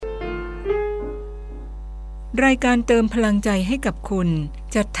รายการเติมพลังใจให้กับคุณ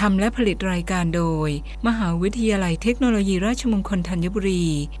จัดทำและผลิตรายการโดยมหาวิทยาลัยเทคโนโลยีราชมงคลธัญบุรี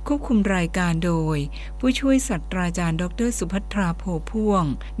ควบคุมรายการโดยผู้ช่วยศาสตราจารย์ดร.สุภัทราโพพ่วง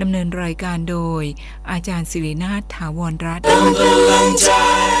ดำเนินรายการโดยอาจารย์ศิรินาถถาวรรัตน์เติมพลังใจ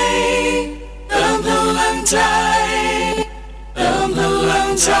เติมพลังใจเติมพลัง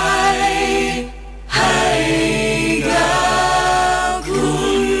ใจให้กับคุ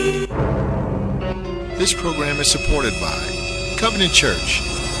ณ This program is supported by Covenant Church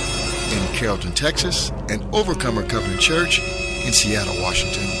in Carrollton, Texas, and Overcomer Covenant Church in Seattle,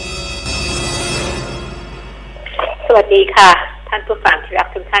 Washington. สวัสดีค่ะท่านผู้ฟังที่รัก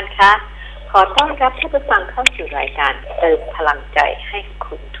ทุกท่านค่ะขอต้อนรับท่านผู้ฟังเข้าสู่รายการเติมพลังใจให้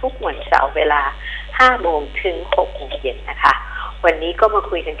คุณทุกวันเสาร์เวลา 5 โมงถึง 6 โมงเย็นนะคะวันนี้ก็มา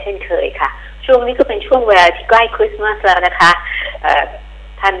คุยกันเช่นเคยค่ะช่วงนี้ก็เป็นช่วงเวลาที่ใกล้คริสต์มาสแล้วนะคะ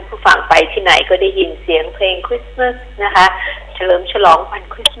ท่านผู้ฟังไปที่ไหนก็ได้ยินเสียงเพลงคริสต์มาสนะคะเฉลิมฉลองวัน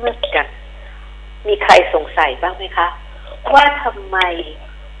คริสต์มาสกันมีใครสงสัยบ้างไหมคะว่าทำไม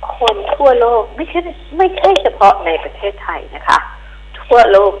คนทั่วโลกไม่ใช่เฉพาะในประเทศไทยนะคะทั่ว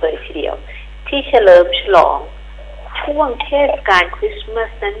โลกเลยทีเดียวที่เฉลิมฉลองช่วงเทศกาลคริสต์มา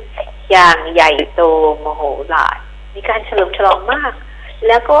สนั้นอย่างใหญ่โตมโหฬารมีการเฉลิมฉลองมากแ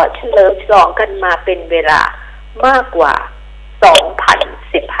ล้วก็เฉลิมฉลองกันมาเป็นเวลามากกว่า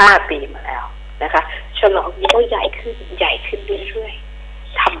2,015 ปีมาแล้วนะคะฉลองนี้ก็ใหญ่ขึ้นเรื่อย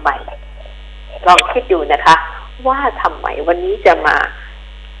ๆทำไมลองคิดดูนะคะว่าทำไมวันนี้จะมา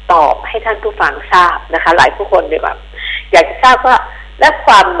ตอบให้ท่านผู้ฟังทราบนะคะหลายผู้คนเลยแบบอยากจะทราบว่าและค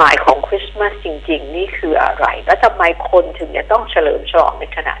วามหมายของคริสต์มาสจริงๆนี่คืออะไรแล้วทำไมคนถึงจะต้องเฉลิมฉลองใน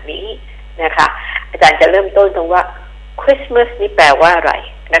ขณะนี้นะคะอาจารย์จะเริ่มต้นตรงว่าคริสต์มาสนี่แปลว่าอะไร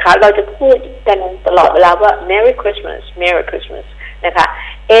นะคะเราจะพูดกันตลอดเวลาว่า Merry Christmas Merry Christmas นะคะ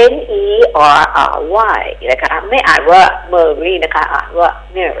N-E-R-R-Y นะคะไม่อ่านว่า Merry นะคะอ่านว่า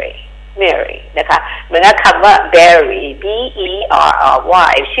Mary นะคะเหมือนกับคำว่า Berry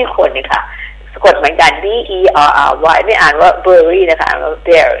B-E-R-R-Y ชื่อคนนะคะสะกดเหมือนกัน B-E-R-R-Y ไม่อ่านว่า Berry นะคะอ่านว่า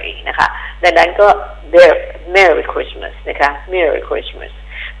Berry นะคะดังนั้นก็ Merry Christmas นะคะ Merry Christmas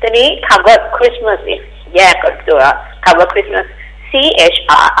ตอนนี้คำว่า Christmas แยกกับตัวคำว่า Christmas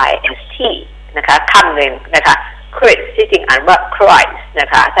C-H-R-I-S-T นะคะคำหนึ่งนะคะ Christ ที่จริงอ่านว่า Christ นะ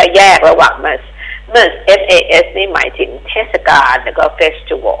คะถ้าแยกระหว่าง F-A-S นี่หมายถึงเทศกาลแล้วก็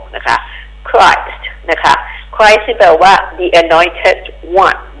Festival นะคะ Christ นะคะ Christ ที่แปลว่า the anointed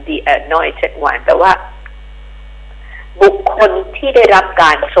one แปลว่าบุคคลที่ได้รับก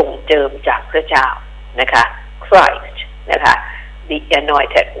ารทรงเจิมจากพระเจ้านะคะ Christ นะคะ the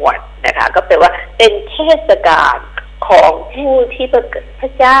anointed one นะคะก็แปลว่าเป็นเทศกาลของผู้ที่พร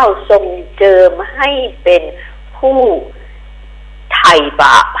ะเจ้าทรงเจิมให้เป็นผู้ไถ่บ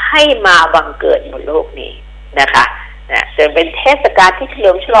าปให้มาบังเกิดบนโลกนี้นะคะจะเป็นเทศกาลที่เฉลิ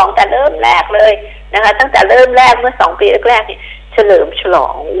มฉลองแต่เริ่มแรกเลยนะคะตั้งแต่เริ่มแรกเมื่อ2 ปีแรกๆเนี่ยเฉลิมฉลอ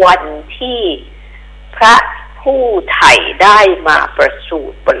งวันที่พระผู้ไถ่ได้มาประสู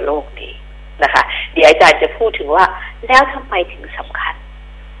ติบนโลกนี้นะคะเดี๋ยวอาจารย์จะพูดถึงว่าแล้วทำไมถึงสำคัญ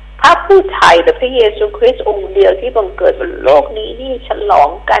พระผู้ไถ่หรือพระเยซูคริสต์องค์เดียวที่บังเกิดบนโลกนี้นี่ฉลอง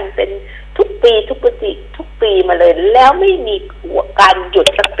กันเป็นทุกปีมาเลยแล้วไม่มีการหยุด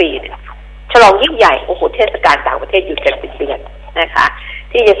สักปีเนี่ยฉลองยิ่งใหญ่โอ้โหเทศกาลต่างประเทศหยุดกันเป็นเดือนนะคะ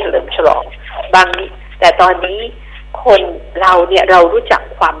ที่จะเฉลิมฉลองบางแต่ตอนนี้คนเราเนี่ยเรารู้จัก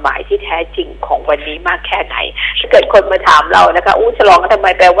ความหมายที่แท้จริงของวันนี้มากแค่ไหนถ้าเกิดคนมาถามเรานะคะฉลองกันทำไม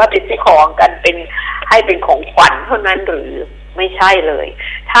แปลว่าเป็นซื้อของกันเป็นให้เป็นของขวัญเท่านั้นหรือไม่ใช่เลย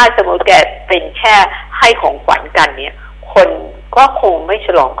ถ้าสมมติแกเป็นแค่ให้ของขวัญกันเนี่ยคนก็คงไม่ฉ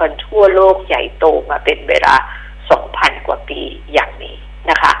ลองกันทั่วโลกใหญ่โตมาเป็นเวลา 2,000 กว่าปีอย่างนี้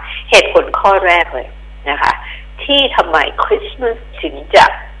นะคะเหตุผลข้อแรกเลยนะคะที่ทำไมคริสต์มาสถึงจะ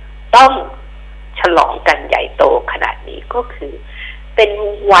ต้องฉลองกันใหญ่โตขนาดนี้ก็คือเป็น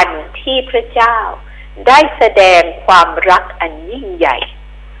วันที่พระเจ้าได้แสดงความรักอันยิ่งใหญ่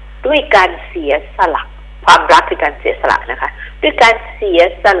ด้วยการเสียสละความรักคือการเสียสละนะคะด้วยการเสีย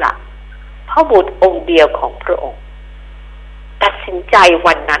สละพระบุตรองค์เดียวของพระองค์ตัดสินใจ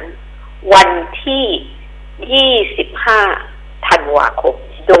วันนั้นวันที่25 ธันวาคม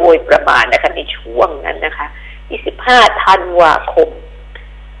โดยประมาณนะคะในช่วงนั้นนะคะ25 ธันวาคม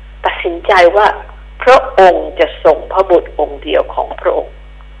ตัดสินใจว่าพระองค์จะส่งพระบุตรองค์เดียวของพระองค์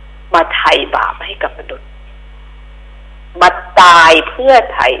มาไถ่บาปให้กับมนุษย์มาตายเพื่อ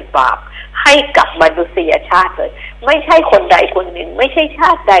ไถ่บาปให้กับมนุษยชาติเลยไม่ใช่คนใดคนหนึ่งไม่ใช่ชา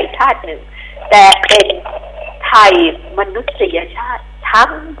ติใดชาติหนึ่งแต่เป็นไถ่มนุษยชาติทั้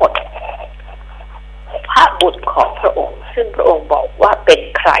งหมดพระ บุตรของพระองค์ซึ่งพระองค์บอกว่าเป็น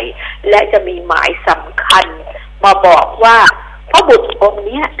ใครและจะมีหมายสำคัญ มาบอกว่าพระบุตรองค์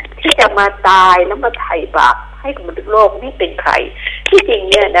นี้ที่จะมาตายแล้วมาไถ่บาปให้กับมนุษย์โลกนี่เป็นใครที่จริง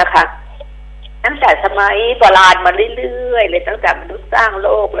เนี่ยนะคะตั้งแต่สมัยโบราณมาเรื่อยๆเลยตั้งแต่มนุษย์สร้างโล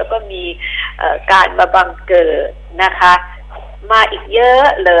กแล้วก็มีการมาบังเกิดนะคะมาอีกเยอะ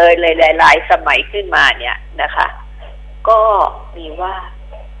เลยหลายๆสมัยขึ้นมาเนี่ยนะคะก็มีว่า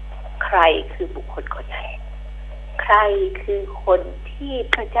ใครคือบุคคลคนนั้นใครคือคนที่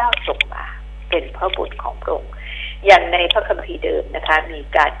พระเจ้าส่งมาเป็นพระบุตรของพระองค์อย่างในพระคัมภีร์เดิมนะคะมี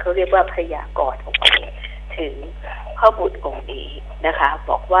การเขาเรียกว่าพยากรณ์ของพระองค์ถึงพระบุตรองค์นี้นะคะ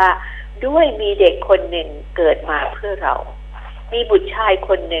บอกว่าด้วยมีเด็กคนหนึ่งเกิดมาเพื่อเรามีบุตรชายค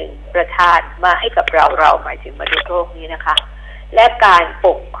นหนึ่งประทานมาให้กับเราหมายถึงมนุษย์โลกนี้นะคะและการป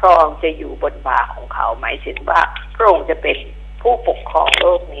กครองจะอยู่บนบ่าของเขาหมายถึงว่าพระองค์จะเป็นผู้ปกครองโล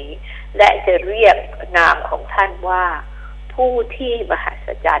กนี้และจะเรียกนามของท่านว่าผู้ที่มหัศ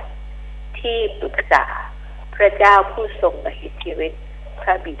จรรย์ที่ปรึกษาพระเจ้าผู้ทรงมหิทธิฤทธิ์พร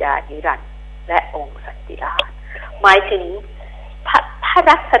ะบิดานิรันดร์และองค์สันติราชหมายถึงพระ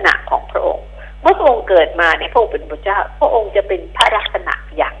ลักษณะของพระองค์เมื่อพระองค์เกิดมาในพระองค์เป็นพระเจ้าพระองค์จะเป็นพระลักษณะ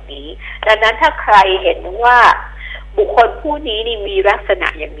อย่างนี้ดังนั้นถ้าใครเห็นว่าบุคคลผู้นี้นี่มีลักษณะ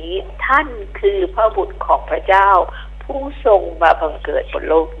อย่างนี้ท่านคือพระบุตรของพระเจ้าผู้ทรงมาบังเกิดบน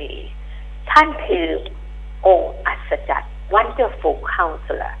โลกนี้ท่านคือองค์อัศจรรย์ Wonderful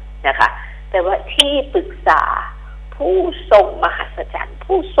Counselor นะคะแต่ว่าที่ปรึกษาผู้ทรงมหัศจรรย์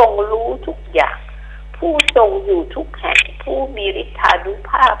ผู้ทรงรู้ทุกอย่างผู้ทรงอยู่ทุกแห่งผู้มีฤทธานุ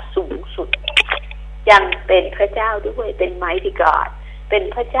ภาพสูงสุดยังเป็นพระเจ้าด้วยเป็น Mighty God เป็น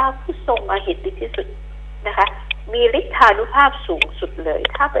พระเจ้าผู้ทรงมหิทธิที่สุดนะคะมีฤทธานุภาพสูงสุดเลย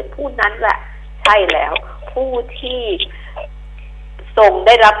ถ้าเป็นผู้นั้นแหละใช่แล้วผู้ที่ทรงไ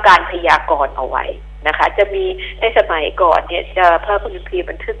ด้รับการพยากรณ์เอาไว้นะคะจะมีในสมัยก่อนเนี่ยจะพระคัมภีร์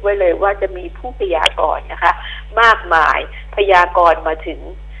บันทึกไว้เลยว่าจะมีผู้พยากรณ์นะคะมากมายพยากรณ์มาถึง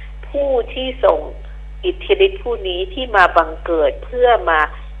ผู้ที่ทรงอิทธิฤทธิ์ผู้นี้ที่มาบังเกิดเพื่อมา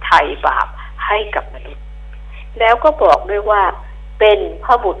ไถ่บาปให้กับมนุษย์แล้วก็บอกด้วยว่าเป็นพ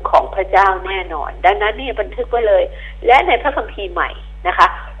ระบุตรของพระเจ้าแน่นอนดังนั้นนี่บันทึกไว้เลยและในพระคัมภีร์ใหม่นะคะ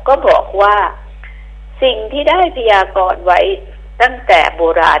ก็บอกว่าสิ่งที่ได้พยากรณ์ไว้ตั้งแต่โบ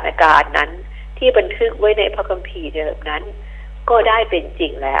ราณกาลนั้นที่บันทึกไว้ในพระคัมภีร์เดิมนั้นก็ได้เป็นจริ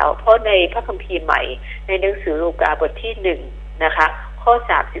งแล้วเพราะในพระคัมภีร์ใหม่ในหนังสือลูกาบทที่1นะคะข้อ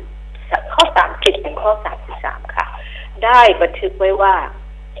30ถึงข้อ33ค่ะได้บันทึกไว้ว่า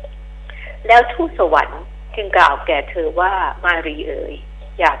แล้วทูตสวรรค์จึงกล่าวแก่เธอว่ามารีเอ๋ย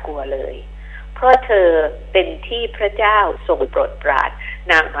อย่ากลัวเลยเพราะเธอเป็นที่พระเจ้าทรงโปรดปราน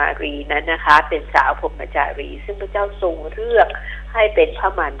นางมารีนั้นนะคะเป็นสาวพรหมจารีซึ่งพระเจ้าทรงเลือกให้เป็นพระ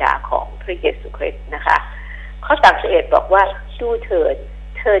มารดาของพระเยซูคริสต์นะคะข้อ31บอกว่าดูเถิด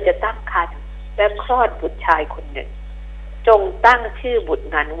เธอจะตั้งครรภ์และคลอดบุตรชายคนหนึ่งจงตั้งชื่อบุตร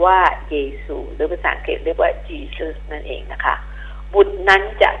นั้นว่าเยซูหรือภาษาอังกฤษเรียกว่า Jesus นั่นเองนะคะบุตรนั้น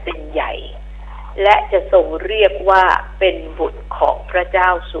จะเป็นใหญ่และจะทรงเรียกว่าเป็นบุตรของพระเจ้า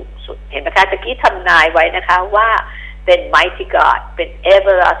สูงสุดเห็นไหมคะตะกี้ทำนายไว้นะคะว่าเป็น Mighty God เป็น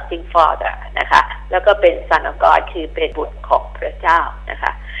Everlasting Father นะคะแล้วก็เป็น Son of God คือเป็นบุตรของพระเจ้านะค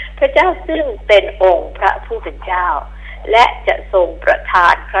ะพระเจ้าซึ่งเป็นองค์พระผู้เป็นเจ้าและจะทรงประทา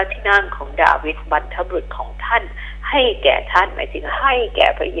นพระที่นั่งของดาวิดบรรพบุรุษของท่านให้แก่ท่านหมายถึงให้แก่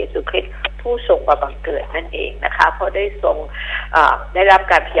พระเยซูคริสต์ผู้ทรงมาบังเกิดนั่นเองนะคะเพราะได้ทรงได้รับ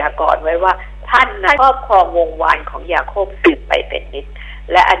การพยากรณ์ไว้ว่าท่านครอบครองวงวานของยาโคบสืบไปเป็นนิจ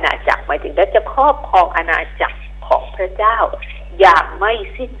และอาณาจักรหมายถึงจะครอบครองอาณาจักรของพระเจ้าอย่างไม่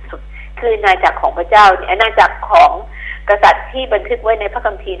สิ้นสุดคืออาณาจักรของพระเจ้าอาณาจักรของกษัตริย์ที่บันทึกไว้ในพระ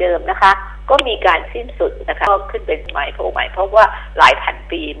คัมภีร์เดิมนะคะก็มีการสิ้นสุดนะคะก็ขึ้นเป็นสมัยพระองค์ใหม่เพราะว่าหลายพัน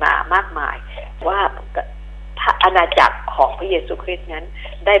ปีมามากมายว่าอาณาจักรของพระเยซูคริสต์นั้น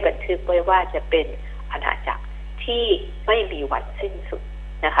ได้บันทึกไว้ว่าจะเป็นอาณาจักรที่ไม่มีวันสิ้นสุด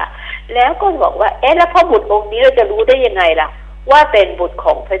นะคะแล้วก็บอกว่าแล้วพระบุตรองค์นี้เราจะรู้ได้ยังไงล่ะว่าเป็นบุตรข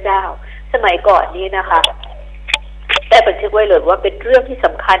องพระเจ้าสมัยก่อนนี้นะคะได้บันทึกไว้เลยว่าเป็นเรื่องที่ส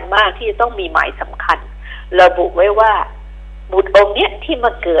ำคัญมากที่จะต้องมีหมายสำคัญระบุไว้ว่าบุตรองค์เนี้ยที่ม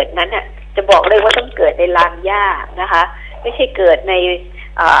าเกิดนั้นน่ะจะบอกเลยว่าต้องเกิดในลานหญ้านะคะไม่ใช่เกิดใน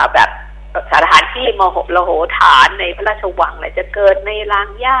แบบสถานที่มโหฐานในพระราชวังเลยจะเกิดในลาน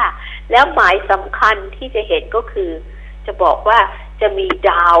หญ้าแล้วหมายสำคัญที่จะเห็นก็คือจะบอกว่าจะมี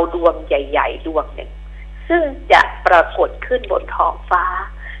ดาวดวงใหญ่ๆดวงหนึ่งซึ่งจะปรากฏขึ้นบนท้องฟ้า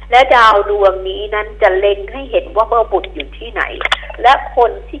และดาวดวงนี้นั้นจะเล็งให้เห็นว่าพระบุตรอยู่ที่ไหนและค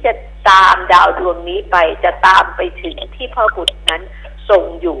นที่จะตามดาวดวงนี้ไปจะตามไปถึงที่พระบุตรนั้นทรง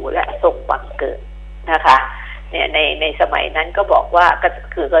อยู่และทรงบังเกิดนะคะเนี่ยในสมัยนั้นก็บอกว่าก็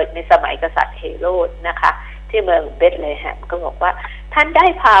คือในสมัยกษัตริย์เฮโรดนะคะ ที่เมืองเบธเลแฮมก็บอกว่าท่านได้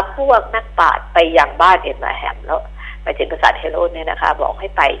พาพวกนักปราชญ์ไปยังบ้านเบธเลแฮมแล้วไปถึงกษัตริย์เฮโรดเนี่ยนะคะบอกให้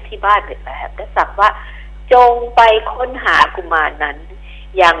ไปที่บ้านเบธเลแฮมและสั่งว่าจงไปค้นหากุมารนั้น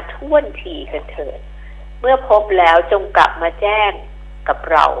อย่างท่วนทีกันเถิดเมื่อพบแล้วจงกลับมาแจ้งกับ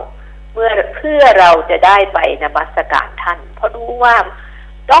เราเพื่อเราจะได้ไปนมัสการท่านเพราะรู้ว่า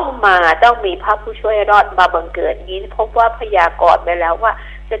ต้องมีพระผู้ช่วยรอดมาบังเกิดนี้พบว่าพยากรณ์ไปแล้วว่า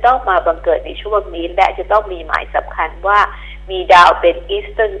จะต้องมาบังเกิดในช่วงนี้และจะต้องมีหมายสำคัญว่ามีดาวเป็น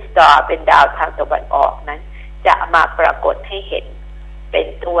Eastern Star เป็นดาวทางตะวันออกนั้นจะมาปรากฏให้เห็นเป็น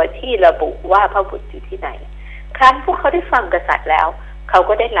ตัวที่ระบุว่าพระบุตรอยู่ที่ไหนครั้นพวกเขาได้ฟังกษัตริย์แล้วเขา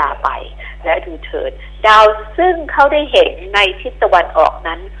ก็ได้ลาไปและดูเถิดดาวซึ่งเขาได้เห็นในทิศตะวันออก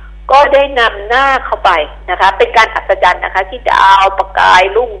นั้นก็ได้นำหน้าเข้าไปนะคะเป็นการอัศจรรย์นะคะที่ดาวประกาย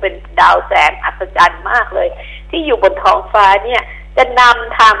รุ่งเป็นดาวแสงอัศจรรย์มากเลยที่อยู่บนท้องฟ้าเนี่ยจะน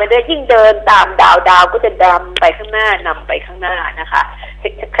ำทางไปเรื่อยยิ่งเดินตามดาวก็จะดำไปข้างหน้านำไปข้างหน้านะคะ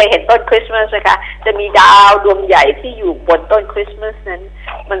เคยเห็นต้นคริสต์มาสไหมคะจะมีดาวดวงใหญ่ที่อยู่บนต้นคริสต์มาสนั้น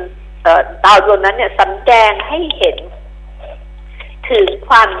มันดาวดวงนั้นเนี่ยแสดงให้เห็นถึงค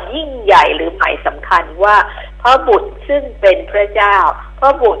วามยิ่งใหญ่หรือหมายสำคัญว่าพระบุตรซึ่งเป็นพระเจ้าพร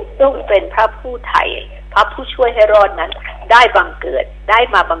ะบุตรซึ่งเป็นพระผู้ไถ่พระผู้ช่วยให้รอดนั้นได้บังเกิดได้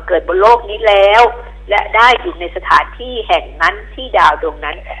มาบังเกิดบนโลกนี้แล้วและได้อยู่ในสถานที่แห่งนั้นที่ดาวดวง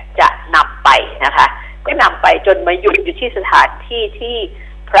นั้นจะนำไปนะคะก็นำไปจนมาหยุดอยู่ที่สถานที่ที่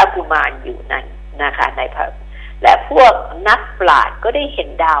พระกุมารอยู่นั้นนะคะในพระและพวกนักปราชญ์ก็ได้เห็น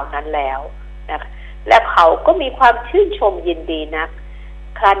ดาวนั้นแล้วนะคะและเขาก็มีความชื่นชมยินดีนัก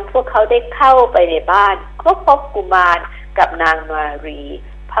ครั้นพวกเขาได้เข้าไปในบ้านก็พบกุมารกับนางมารี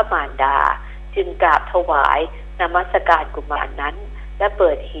พระมารดาจึงกราบถวายนมัสการกุมารนั้นและเ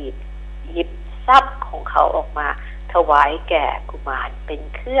ปิดหีบหยิบทรัพย์ของเขาออกมาถวายแก่กุมารเป็น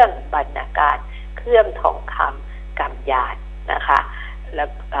เครื่องบรรณาการเครื่องทองคำกำยานนะคะแล้ว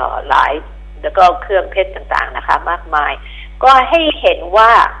หลายแล้วก็เครื่องเพชรต่างๆนะคะมากมายก็ให้เห็นว่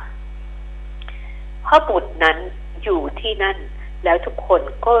าพระบุตรนั้นอยู่ที่นั่นแล้วทุกคน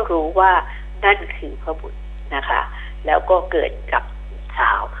ก็รู้ว่านั่นคือพระบุตรนะคะแล้วก็เกิดกับส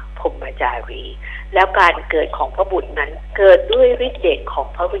าวพรหมจารีแล้วการเกิดของพระบุตรนั้นเกิดด้วยฤทธิ์เดชของ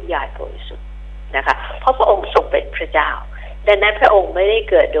พระวิญญาณบริสุทธิ์นะคะเพราะพระองค์ทรงเป็นพระเจ้าดังนั้นพระองค์ไม่ได้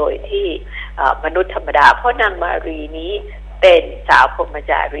เกิดโดยที่มนุษย์ธรรมดาเพราะนางมารีนี้เป็นสาวพรหม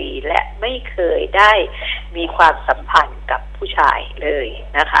จารีและไม่เคยได้มีความสัมพันธ์กับผู้ชายเลย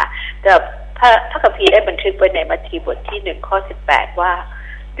นะคะแต่พระคัมภีร์ได้บันทึกไว้ในมัทธิวบทที่1ข้อ18ว่า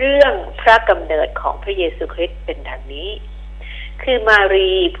เรื่องพระกำเนิดของพระเยซูคริสต์เป็นดังนี้คือมา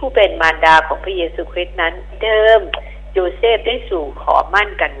รีผู้เป็นมารดาของพระเยซูคริสต์นั้นเดิมโยเซฟได้สู่ขอมั่น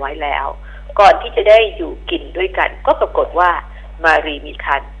กันไว้แล้วก่อนที่จะได้อยู่กินด้วยกันก็ปรากฏว่ามารีมีค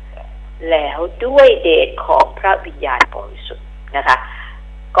รรภ์แล้วด้วยเดชของพระวิญญาณบริสุทธิ์นะคะ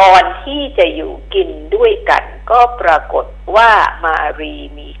ก่อนที่จะอยู่กินด้วยกันก็ปรากฏว่ามารี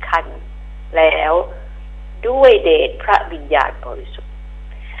มีครรภ์แล้วด้วยเดชพระวิญญาณบริสุทธิ์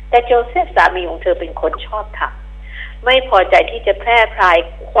แต่โจเซฟสามีของเธอเป็นคนชอบธรรมไม่พอใจที่จะแพร่พราย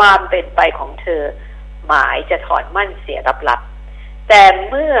ความเป็นไปของเธอหมายจะถอนมั่นเสียลับๆแต่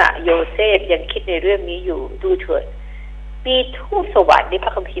เมื่อโยเซฟยังคิดในเรื่องนี้อยู่ดูเถิดมีทูตสวรรค์นี่พร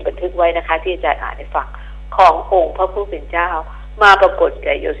ะคัมภีร์บันทึกไว้นะคะที่อาจารย์อ่านให้ฟังขององค์พระผู้เป็นเจ้ามาปรากฏแ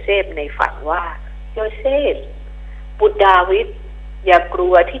ก่โยเซฟในฝันว่าโยเซฟบุตรดาวิดอย่ากลั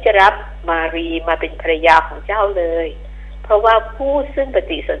วที่จะรับมารีมาเป็นภรรยาของเจ้าเลยเพราะว่าผู้ซึ่งป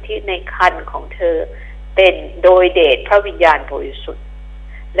ฏิสนธิในครรภ์ของเธอเป็นโดยเดชพระวิญญาณบริสุทธิ์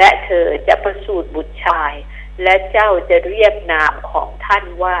และเธอจะประสูติบุตรชายและเจ้าจะเรียกนามของท่าน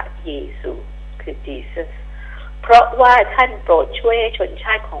ว่าเยซูคือ Jesus เพราะว่าท่านโปรดช่วยให้ชนช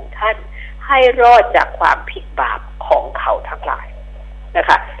าติของท่านให้รอดจากความผิดบาปของเขาทั้งหลายนะค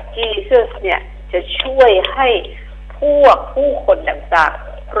ะ Jesus เนี่ยจะช่วยให้ผู้คนต่าง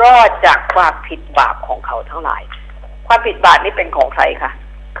ๆรอดจากความผิดบาปของเขาทั้งหลายความผิดบาปนี่เป็นของใครคะ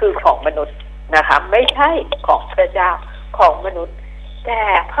คือของมนุษย์นะคะไม่ใช่ของพระเจ้าของมนุษย์แต่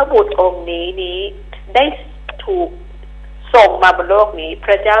พระบุตรองค์นี้ได้ถูกส่งมาบนโลกนี้พ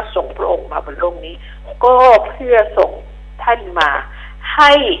ระเจ้าส่งพระองค์มาบนโลกนี้ก็เพื่อส่งท่านมาใ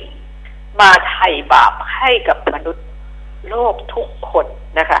ห้มาไถ่บาปให้กับมนุษย์โลกทุกคน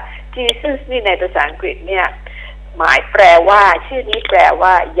นะคะ Jesus นี่ในภาษาอังกฤษเนี่ยหมายแปลว่าชื่อนี้แปลว่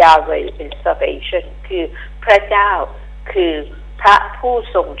า Yahweh is salvation คือพระเจ้าคือพระผู้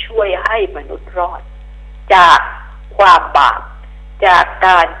ทรงช่วยให้มนุษย์รอดจากความบาปจากก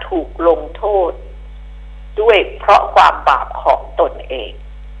ารถูกลงโทษด้วยเพราะความบาปของตนเอง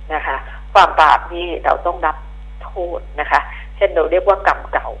นะคะความบาปนี่เราต้องรับโทษนะคะเช่นเราเรียกว่ากรรม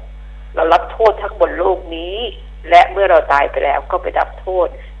เก่า เรารับโทษทั้งบนโลกนี้และเมื่อเราตายไปแล้วก็ไปรับโทษ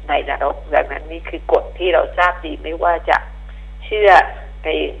ในนรกดังนั้นนี่คือกฎที่เราทราบดีไม่ว่าจะเชื่อใน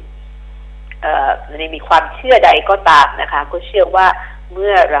มีความเชื่อใดก็ตามนะคะก็เชื่อว่าเ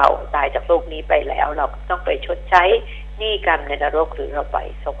มื่อเราตายจากโลกนี้ไปแล้วเราต้องไปชดใช้หนี้กรรมในนรกหรือเราไป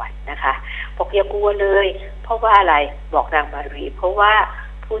สวรรค์นะคะบอกอย่ากลัวเลยเพราะว่าอะไรบอกนางมารีเพราะว่า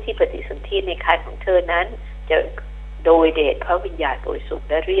ผู้ที่ปฏิสนธิในครรภ์ของเธอนั้นจะโดยเดชพระวิญญาณบริสุทธิ์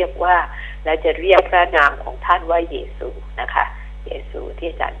และเรียกว่าและจะเรียกพระนามของท่านว่าเยซูนะคะเยซูที่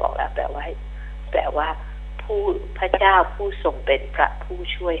อาจารย์บอกแล้วแปลว่าผู้พระเจ้าผู้ทรงเป็นพระผู้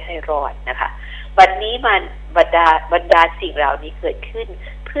ช่วยให้รอดนะคะบัดนี้มันบรรดาสิ่งเหล่านี้เกิดขึ้น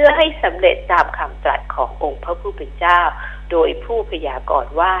เพื่อให้สำเร็จตามคำตรัสขององค์พระผู้เป็นเจ้าโดยผู้พยากร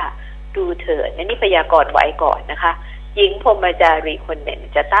ณ์ว่าดูเถิดนี่พยากรณ์ไว้ก่อนนะคะหญิงพรหมจารีคนหนึ่ง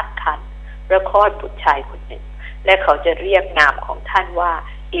จะตั้งครรภ์และคลอดบุตรชายคนหนึ่งและเขาจะเรียกนามของท่านว่า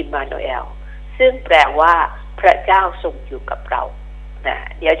อิมมานูเอลซึ่งแปลว่าพระเจ้าทรงอยู่กับเรานะ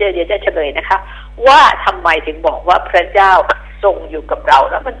เดี๋ยวจะเฉลยนะคะว่าทำไมถึงบอกว่าพระเจ้าทรงอยู่กับเรา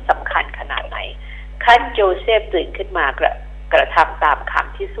แล้วมันสำคัญขนาดไหนขั้นโจเซฟตื่นขึ้นมากระทำตามค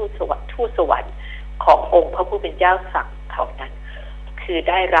ำที่ทูตสวรรค์ขององค์พระผู้เป็นเจ้าสั่งเท่านั้นคือ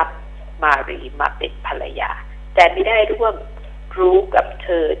ได้รับมารีมาเป็นภรรยาแต่ไม่ได้ร่วมรู้กับเธ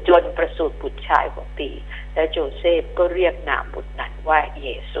อจนประสูติบุตรชาย6 ปีและโจเซฟก็เรียกนามบุตรนั้นว่าเย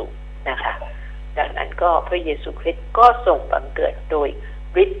ซูนะคะดังนั้นก็พระเยซูคริสต์ก็ทรงบังเกิดโดย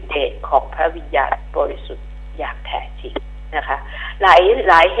ฤทธิ์เดชของพระวิญญาณบริสุทธิ์อย่างแท้จริงนะคะหล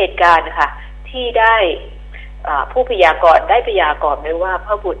ายเหตุการณ์นะคะที่ได้ผู้พยากรณ์ได้พยากรณ์ไว้ว่าพ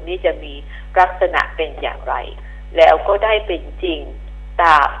ระบุตรนี้จะมีลักษณะเป็นอย่างไรแล้วก็ได้เป็นจริงต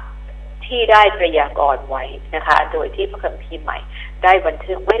ามที่ได้พยากรณ์ไว้นะคะโดยที่พระคัมภีร์ใหม่ได้บัน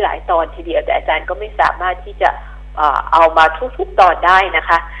ทึกไว้หลายตอนทีเดียวแต่อาจารย์ก็ไม่สามารถที่จะเอามาทุกตอนได้นะ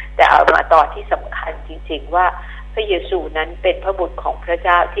คะแต่เอามาตอนที่สำคัญจริงๆว่าพระเยซูนั้นเป็นพระบุตรของพระเ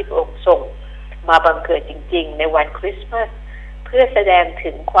จ้าที่พระองค์ทรงมาบังเกิดจริงๆในวันคริสต์มาสเพื่อแสดงถึ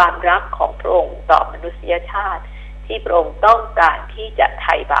งความรักของพระองค์ต่อมนุษยชาติที่พระองค์ต้องการที่จะไ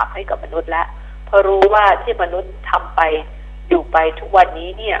ถ่บาปให้กับมนุษย์และเพราะรู้ว่าที่มนุษย์ทำไปอยู่ไปทุกวันนี้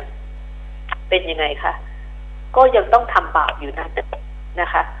เนี่ยเป็นยังไงคะก็ยังต้องทำบาปอยู่นั่นนะ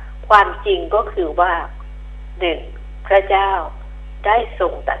คะความจริงก็คือว่า1พระเจ้าได้ทร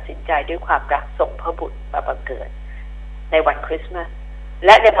งตัดสินใจด้วยความรักส่งพระบุตรมาบังเกิดในวันคริสต์มาสแล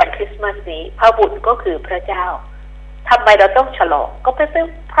ะในวันคริสต์มาสนี้พระบุตรก็คือพระเจ้าทำไมเราต้องฉลองก็เ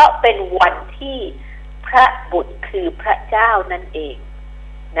พราะเป็นวันที่พระบุตรคือพระเจ้านั่นเอง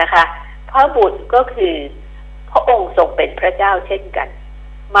นะคะพระบุตรก็คือพระองค์ทรงเป็นพระเจ้าเช่นกัน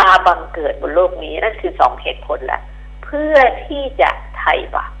มาบังเกิดบนโลกนี้นั่นคือ2 เหตุผลละเพื่อที่จะไถ่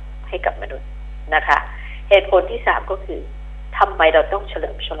บาปให้กับมนุษย์นะคะเหตุผลที่3ก็คือทำไมเราต้องเฉลิ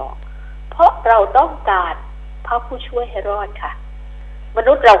มฉลองเพราะเราต้องการพระผู้ช่วยให้รอดค่ะม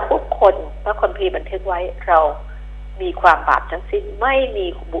นุษย์เราทุกคนพระคัมภีร์บันทึกไว้เรามีความบาปทั้งสิ้นไม่มี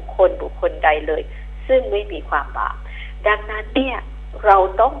บุคคลใดเลยซึ่งไม่มีความบาปดังนั้นเนี่ยเรา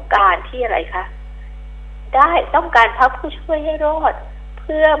ต้องการที่อะไรคะต้องการพระผู้ช่วยให้รอดเ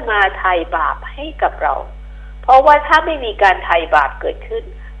พื่อมาไถ่บาปให้กับเราเพราะว่าถ้าไม่มีการไถ่บาปเกิดขึ้น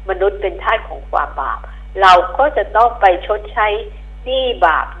มนุษย์เป็นทาสของความบาปเราก็จะต้องไปชดใช้หนี้บ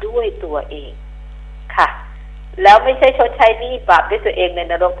าปด้วยตัวเองค่ะแล้วไม่ใช่ชดใช้หนี้บาปด้วยตัวเองใน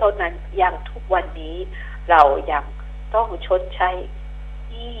นรกเท่านั้นยังทุกวันนี้เรายังต้องชดใช้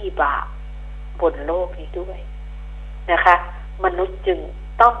หนี้บาปบนโลกนี้ด้วยนะคะมนุษย์จึง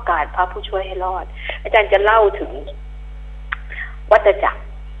ต้องการพระผู้ช่วยให้รอดอาจารย์จะเล่าถึงวัฏจักร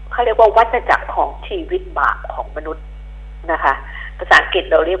เขาเรียกว่าวัฏจักรของชีวิตบาปของมนุษย์นะคะภาษาอังกฤษ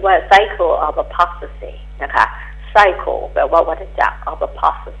เราเรียกว่า cycle of apostasy นะคะ cycle แปลว่าวัฏจักร of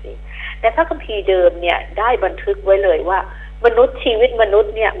apostasy แต่พระคัมภีร์เดิมเนี่ยได้บันทึกไว้เลยว่ามนุษย์ชีวิตมนุษ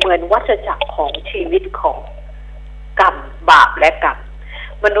ย์เนี่ยเหมือนวัฏจักรของชีวิตของกรรมบาปและกรรม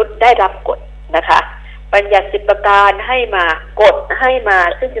มนุษย์ได้รับกฎนะคะบัญญัติ10 ประการให้มากฎให้มา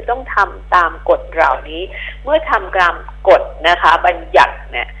ซึ่งจะต้องทำตามกฎเหล่านี้เมื่อทำตามกฎนะคะบัญญัติ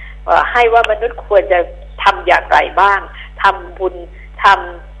เนี่ยให้ว่ามนุษย์ควรจะทำอย่างไรบ้างทำบุญท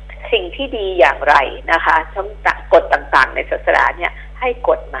ำสิ่งที่ดีอย่างไรนะคะทั้งกฎต่างๆในศาสนาเนี่ยให้ก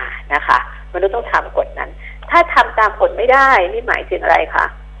ฎมานะคะมนุษย์ต้องทำกฎนั้นถ้าทำตามกฎไม่ได้นี่หมายถึงอะไรคะ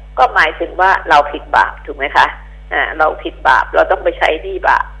ก็หมายถึงว่าเราผิดบาปถูกไหมคะเราผิดบาปเราต้องไปใช้หนี้บ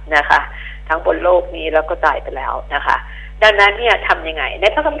าปนะคะทั้งบนโลกนี้แล้วก็ตายไปแล้วนะคะดังนั้นเนี่ยทำยังไงใน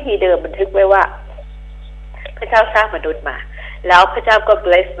พระคัมภีร์เดิมบันทึกไว้ว่าพระเจ้าสร้างมนุษย์มาแล้วพระเจ้าก็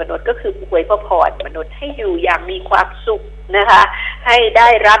bless มนุษย์ก็คืออวยพรมนุษย์ให้อยู่อย่างมีความสุขนะคะให้ได้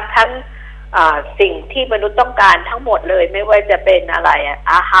รับทั้ง สิ่งที่มนุษย์ต้องการทั้งหมดเลยไม่ว่าจะเป็นอะไร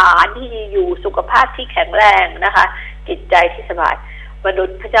อาหารที่อยู่สุขภาพที่แข็งแรงนะคะจิตใจที่สบายมนุษ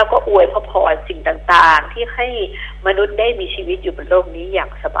ย์พระเจ้าก็อวยพระพรสิ่งต่างๆที่ให้มนุษย์ได้มีชีวิตอยู่บนโลกนี้อย่า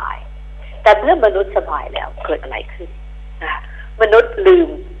งสบายแต่เมื่อมนุษย์สบายแล้วเกิดอะไรขึ้นมนุษย์ลืม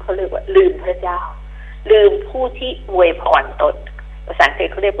เขาเรียกว่าลืมพระเจ้าลืมผู้ที่อวยพรตนภาษาอังกฤษ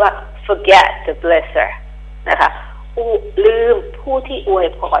เขาเรียกว่า forget the blesser นะคะลืมผู้ที่อวย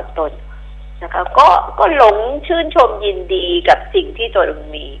พรตนนะคะก็หลงชื่นชมยินดีกับสิ่งที่ตน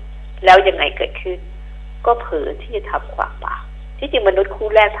มีแล้วยังไงเกิดขึ้นก็เผลอที่จะทำความบาปที่จริงมนุษย์คู่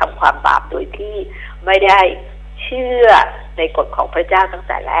แรกทำความบาปโดยที่ไม่ได้เชื่อในกฎของพระเจ้าตั้งแ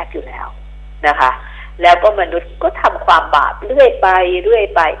ต่แรกอยู่แล้วนะคะแล้วก็มนุษย์ก็ทำความบาปเรื่อยไ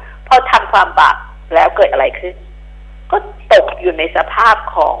ปพอทำความบาปแล้วเกิดอะไรขึ้นก็ตกอยู่ในสภาพ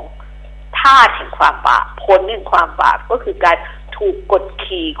ของทาสแห่งความบาปผลแห่งความบาปก็คือการถูกกด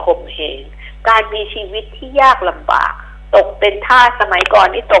ขี่ข่มเหงการมีชีวิตที่ยากลำบากตกเป็นทาสสมัยก่อน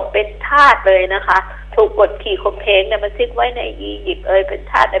นี่ตกเป็นทาสเลยนะคะถูกกดขี่ข่มเหงเนี่ยมันซิกไว้ในอียิปต์เป็น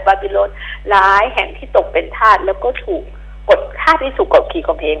ทาสในบาบิโลนหลายแห่งที่ตกเป็นทาสแล้วก็ถูกกดทาสที่ถูกกดขี่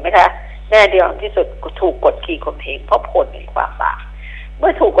ข่มเหงไหมคะแน่เดียวที่สุดถูกกดขี่ข่มเหงเพราะผลแห่งความบาปเมื่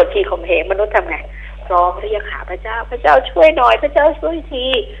อถูกกดขี่ข่มเหงมนุษย์ทำไงร้องเรียกหาพระเจ้าพระเจ้าช่วยหน่อยพระเจ้าช่วยที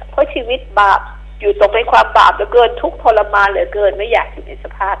เพราะชีวิตบาปอยู่ตกเป็นความบาปเหลือเกินทุกข์ทรมานเหลือเกินไม่อยากอยู่ในส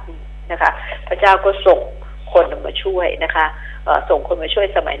ภาพนี้นะคะพระเจ้าก็ส่งคนมาช่วยนะคะส่งคนมาช่วย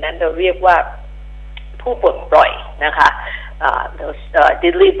สมัยนั้นเราเรียกว่าผู้ปลดปล่อยนะคะ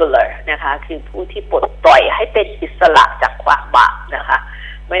deliverer นะคะคือผู้ที่ปลดปล่อยให้เป็นอิสระจากความบาปนะคะ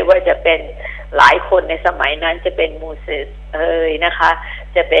ไม่ว่าจะเป็นหลายคนในสมัยนั้นจะเป็นโมเสสนะคะ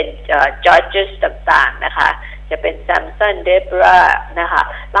จะเป็นjudges ต่างๆนะคะจะเป็นซัมสันเดโบรานะคะ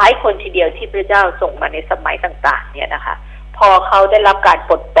หลายคนทีเดียวที่พระเจ้าส่งมาในสมัยต่างๆเนี่ยนะคะพอเขาได้รับการป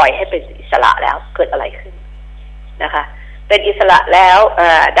ลดปล่อยให้เป็นอิสระแล้วเกิดอะไรขึ้นนะคะเป็นอิสระแล้ว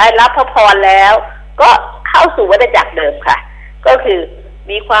ได้รับพระพรแล้วก็เข้าสู่วัฏจักรเดิมค่ะก็คือ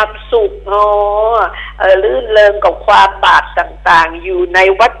มีความสุขลื่นเริงกับความบาปต่างๆอยู่ใน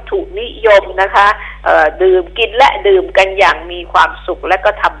วัตถุนิยมนะคะดื่มกินและดื่มกันอย่างมีความสุขและก็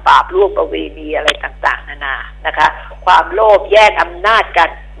ทำบาปร่วมประเวณีอะไรต่างๆนานานะคะความโลภแย่งอำนาจกัน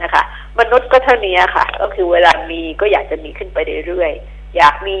นะคะมนุษย์ก็เท่านี้ค่ะก็คือเวลามีก็อยากจะมีขึ้นไปเรื่อยๆอยา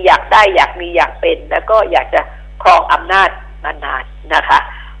กมีอยากได้อยากมีอยากเป็นแล้วก็อยากจะครองอำนาจนานๆนะคะ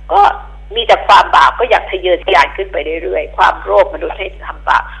ก็มีแต่ความบาปก็อยากทะเยอทะยานขึ้นไปเรื่อยๆความโลภมนุษย์ให้ทำ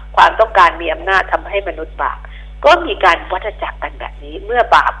บาปความต้องการมีอำนาจทำให้มนุษย์บาปก็มีการวัฏจักรกันแบบนี้เมื่อ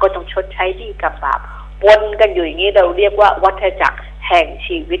บาปก็ต้องชดใช้หนี้กรรมบาปวนกันอยู่อย่างนี้เราเรียกว่าวัฏจักรแห่ง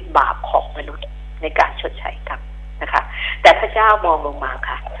ชีวิตบาปของมนุษย์ในการชดใช้กรรมนะคะแต่พระเจ้ามองลงมา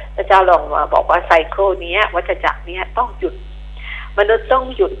ค่ะพระเจ้าลองมาบอกว่าไซเคิลนี้วัฏจักรนี้ต้องหยุดมนุษย์ต้อง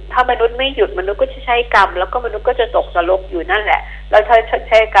หยุดถ้ามนุษย์ไม่หยุดมนุษย์ก็จะใช้กรรมแล้วก็มนุษย์ก็จะตกนรกอยู่นั่นแหละแล้วถ้าชด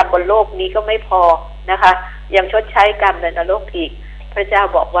ใช้กรรมบนโลกนี้ก็ไม่พอนะคะยังชดใช้กรรมในนรกอีกพระเจ้า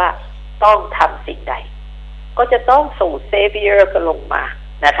บอกว่าต้องทำสิ่งใดก็จะต้องส่งเซเวียร์ก็ลงมา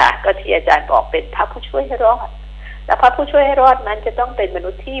นะคะก็ที่อาจารย์บอกเป็นพระผู้ช่วยให้รอดและพระผู้ช่วยให้รอดนั้นจะต้องเป็นมนุ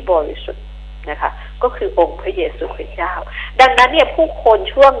ษย์ที่บริสุทธิ์นะคะก็คือองค์พระเยซูคริสต์เจ้าดังนั้นเนี่ยผู้คน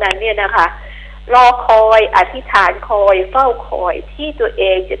ช่วงนั้นเนี่ยนะคะรอคอยอธิษฐานคอยเฝ้าคอยที่ตัวเอ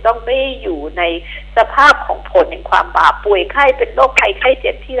งจะต้องไม่อยู่ในสภาพของผลแห่งความบาปป่วยไข้เป็นโรคภัยไข้เ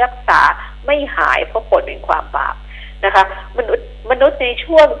จ็บที่รักษาไม่หายเพราะผลแห่งความบาปนะคะมนุษย์ใน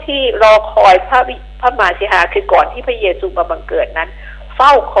ช่วงที่รอคอยพระมาชิหาคือก่อนที่พระเยซูมาบังเกิดนั้นเฝ้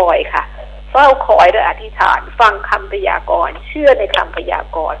าคอยค่ะเฝ้าคอยและอธิษฐานฟังคำพยากรณ์เชื่อในคำพยา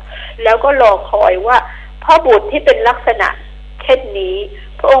กรณ์แล้วก็รอคอยว่าพระบุตรที่เป็นลักษณะเช่นนี้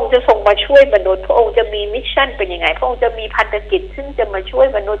พระองค์จะส่งมาช่วยมนุษย์พระองค์จะมีมิชชั่นเป็นยังไงพระองค์จะมีพันธกิจซึ่งจะมาช่วย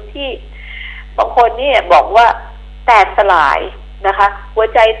มนุษย์ที่บางคนเนี่ยบอกว่าแตกสลายนะคะหัว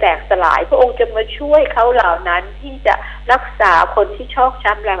ใจแตกสลายพระองค์จะมาช่วยเขาเหล่านั้นที่จะรักษาคนที่ชอก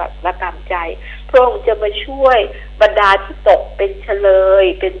ช้ำระกำใจพระองค์จะมาช่วยบรรดาที่ตกเป็นเฉลย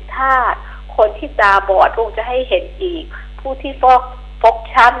เป็นทาสคนที่ตาบอดพระองค์จะให้เห็นอีกผู้ที่ฟก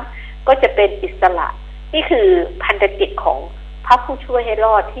ช้ำก็จะเป็นอิสระนี่คือพันธกิจของพระผู้ช่วยให้ร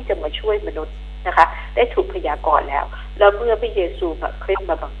อดที่จะมาช่วยมนุษย์นะคะได้ถูกพยากรณ์แล้วเมื่อพระเยซูคริสต์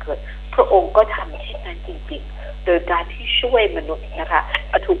มาบังเกิดพระองค์ก็ทำเช่นนั้นจริงๆโดยการที่ช่วยมนุษย์นะคะ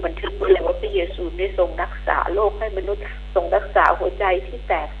ถูกบันทึกไว้เลยว่าพระเยซูได้ทรงรักษาโลกให้มนุษย์ทรงรักษาหัวใจที่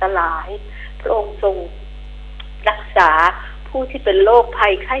แตกสลายพระองค์ทรงรักษาผู้ที่เป็นโรคภั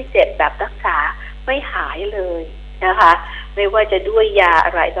ยไข้เจ็บแบบรักษาไม่หายเลยนะคะไม่ว่าจะด้วยยาอ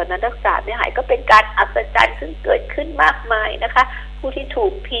ะไรตอนนั้นรักษาไม่หายก็เป็นการอัศจรรย์ซึ่งเกิดขึ้นมากมายนะคะผู้ที่ถู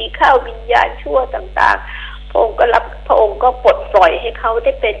กผีเข้าวิญญาณชั่วต่างๆ พระองค์ก็ปลดปล่อยให้เขาไ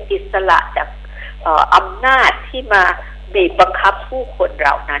ด้เป็นอิสระจากอำนาจที่มาบีบบังคับผู้คนเห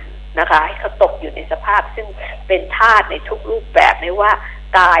ล่านั้นนะคะให้เขาตกอยู่ในสภาพซึ่งเป็นทาสในทุกรูปแบบไม่ว่า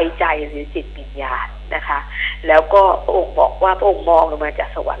กายใจหรือจิตวิญญาณนะคะแล้วก็พระองค์บอกว่าพระองค์มองลงมาจาก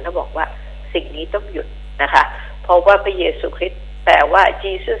สวรรค์แล้วบอกว่าสิ่งนี้ต้องหยุดนะคะเพราะว่าพระเยซูคริสต์แปลว่า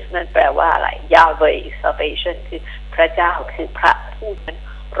Jesus นั้นแปลว่าอะไร Yahweh Salvation คือพระเจ้าคือพระผู้นั้น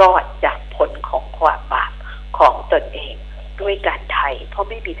รอดจากผลของความบาปของตนเองด้วยการไถ่เพราะ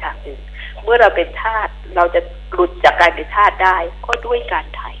ไม่มีทางอื่นเมื่อเราเป็นทาสเราจะหลุดจากการเป็นทาสได้ก็ด้วยการ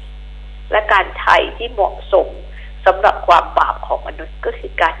ไถ่และการไถ่ที่เหมาะสมสำหรับความบาปของมนุษย์ก็คื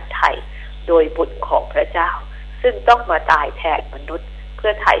อการไถ่โดยบุตรของพระเจ้าซึ่งต้องมาตายแทนมนุษย์เพื่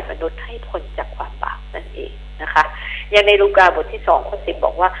อไถ่มนุษย์ให้พ้นจากความบาปนั่นเองนะคะอย่างในลูกาบทที่2ข้อ10บ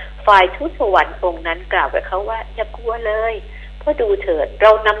อกว่าฝ่ายทูตสวรรค์องค์นั้นกล่าวกับเขาว่าอย่ากลัวเลยเพราะดูเถิดเร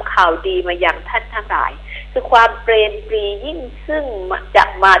านำข่าวดีมายังท่านทั้งหลายคือความเปรมปรียิ่งซึ่งจะ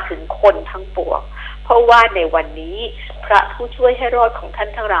มาถึงคนทั้งปวงเพราะว่าในวันนี้พระผู้ช่วยให้รอดของท่าน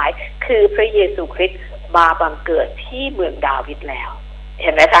ทั้งหลายคือพระเยซูคริสต์มาบังเกิดที่เมืองดาวิดแล้วเ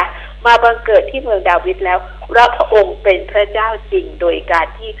ห็นไหมคะมาบังเกิดที่เมืองดาวิดแล้วและพระองค์เป็นพระเจ้าจริงโดยการ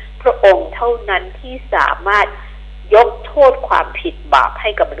ที่พระองค์เท่านั้นที่สามารถยกโทษความผิดบาปให้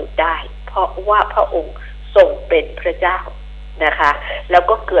กับมนุษย์ได้เพราะว่าพระองค์ทรงเป็นพระเจ้านะคะแล้ว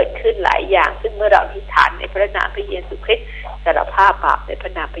ก็เกิดขึ้นหลายอย่างซึ่งเมื่อเราอธิษฐานในพระนามพระเยซูคริสต์สารภาพบาปในพร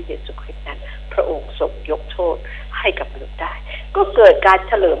ะนามพระเยซูคริสต์นั้นพระองค์ทรงยกโทษให้กับมนุษย์ได้ก็เกิดการ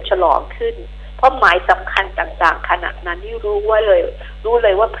เฉลิมฉลองขึ้นเพราะหมายสำคัญต่างๆขณะนั้นที่รู้เล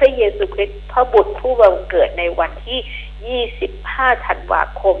ยว่าพระเยซูคริสต์พระบุตรผู้บังเกิดในวันที่25ธันวา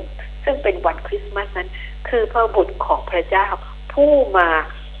คมซึ่งเป็นวันคริสต์มาสนั้นคือพระบุตรของพระเจ้าผู้มา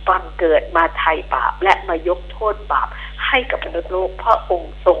บังเกิดมาไถ่บาปและมายกโทษบาปให้กับมนุษย์โลกพระอง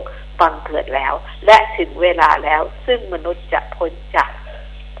ค์ทรงบังเกิดแล้วและถึงเวลาแล้วซึ่งมนุษย์จะพ้นจาก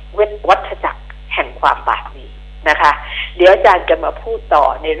วัฏจักรแห่งความบาปนี้นะคะเดี๋ยวอาจารย์จะมาพูดต่อ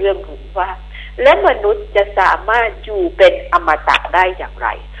ในเรื่องของว่าและมนุษย์จะสามารถอยู่เป็นอมตะได้อย่างไร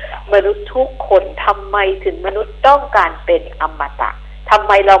มนุษย์ทุกคนทำไมถึงมนุษย์ต้องการเป็นอมตะทำไ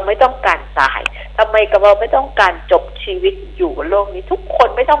มเราไม่ต้องการตายทำไมเราไม่ต้องการจบชีวิตอยู่บนโลกนี้ทุกคน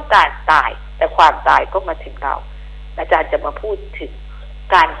ไม่ต้องการตายแต่ความตายก็มาถึงเราอาจารย์จะมาพูดถึง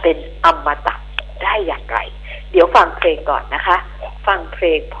การเป็นอมตะได้อย่างไรเดี๋ยวฟังเพลงก่อนนะคะฟังเพล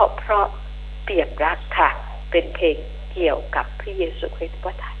งเพราะเปี่ยมรักค่ะเป็นเพลงเกี่ยวกับพระเยซูคริสต์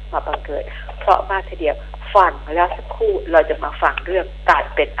ว่าท่านมาบังเกิดเพราะมากทีเดียวฟังแล้วสักครู่เราจะมาฟังเรื่องการ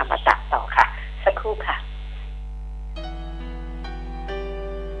เป็นอมตะต่อค่ะสักครู่ค่ะ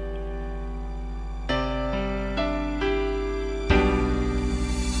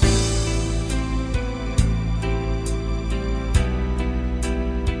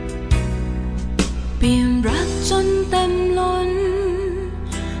เปี่ยมรักจนเต็มล้น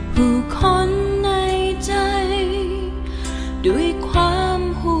ผู้คนในใจด้วยความ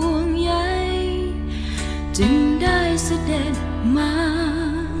ห่วงใยจึงได้เสด็จมา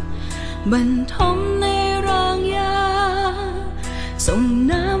บรรทมในร่างยาทรง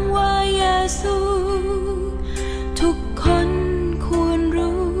นามว่าเยซูทุกคนควร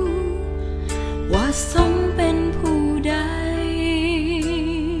รู้ว่าทรงเป็นผู้ใด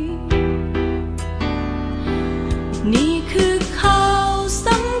นี่คือข่าวส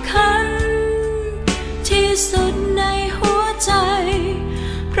ำคัญที่สุดในหัวใจ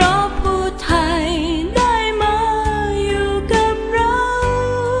เพราะผู้ไทยได้มาอยู่กับเรา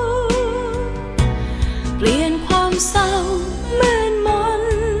เปลี่ยนความเศร้ามืดมน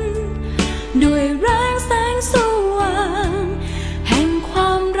ด้วยแรงแสงสว่างแห่งคว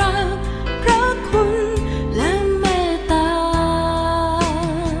ามรักพระคุณและเมตตา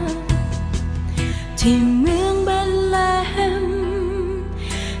ที่เมืองเบธเลเฮม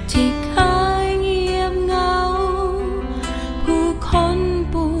ที่เคยเงียบเหงาผู้คน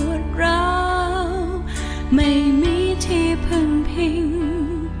ปวดร้าวไม่มีที่พึ่งพิง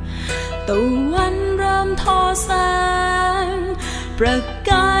ตะวันเริ่มทอแสงประ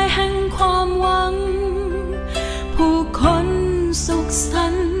กายแห่งความหวังผู้คนสุขสั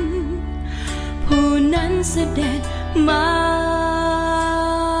นต์ผู้นั้นเสด็จมา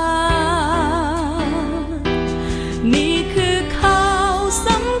นี่คือข่าวส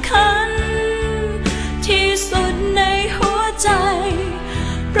ำคัญที่สุดในหัวใจ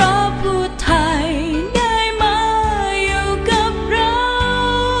เพราะผู้ไทยได้มาอยู่กับเรา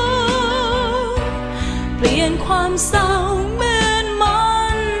เปลี่ยนความเศร้ามืดม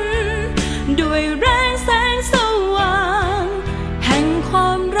นด้วยแรงแสงสว่างแห่งคว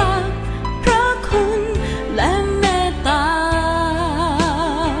ามรักพระคุณและเมตตา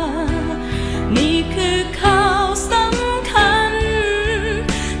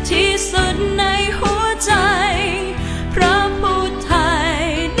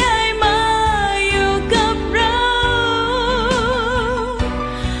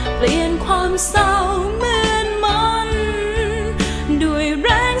เศร้าเหมือนมันด้วยแร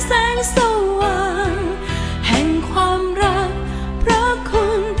งแสงสว่างแห่งความรักพระคุ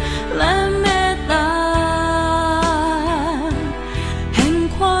ณและเมตตาแห่ง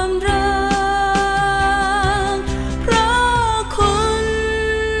ความรักพระคุณ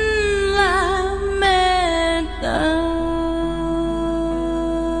และเมตตา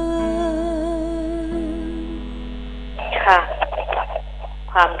ค่ะ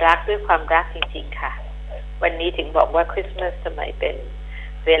ความรักด้วยความรักจริงๆค่ะวันนี้ถึงบอกว่าคริสต์มาสทำไมเป็น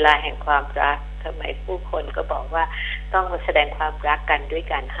เวลาแห่งความรักทำไมผู้คนก็บอกว่าต้องมาแสดงความรักกันด้วย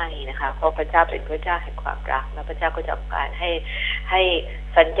การให้นะคะเพราะพระเจ้าเป็นพระเจ้าแห่งความรักและพระเจ้าก็จะต้องการให้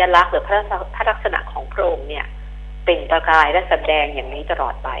สัญลักษณ์หรือพระลักษณะของพระองค์เนี่ยเป็นประกายและแสดงอย่างนี้ตลอ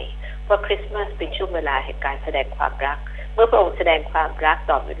ดไปว่าคริสต์มาสเป็นช่วงเวลาแห่งการแสดงความรักเมื่อพระองค์แสดงความรัก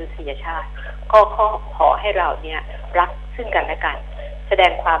ต่อมนุษยชาติก็ขอให้เราเนี่ยรักซึ่งกันและกันแสด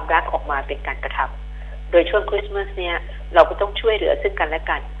งความรักออกมาเป็นการกระทำโดยช่วงคริสต์มาสเนี่ยเราก็ต้องช่วยเหลือซึ่งกันและ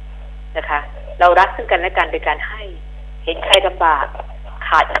กันนะคะเรารักซึ่งกันและกันโดยการให้เห็นใครลำบากข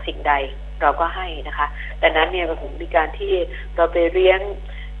าดจากสิ่งใดเราก็ให้นะคะดังนั้นเนี่ยเราถึงมีการที่เราไปเลี้ยง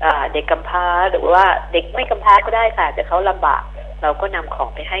เด็กกำพร้าหรือว่าเด็กไม่กำพร้าก็ได้ค่ะแต่เขาลำบากเราก็นำของ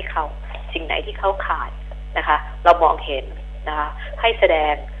ไปให้เขาสิ่งไหนที่เขาขาดนะคะเรามองเห็นนะคะให้แสด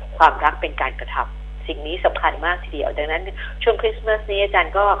งความรักเป็นการกระทำสิ่งนี้สำคัญมากทีเดียวดังนั้นช่วงคริสต์มาสนี้อาจาร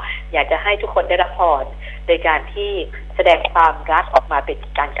ย์ก็อยากจะให้ทุกคนได้รับพรโดยการที่แสดงความรักออกมาเป็น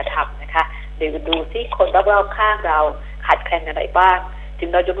การกระทำนะคะดูที่คนรอบๆข้างเราขาดแคลนอะไรบ้างถึง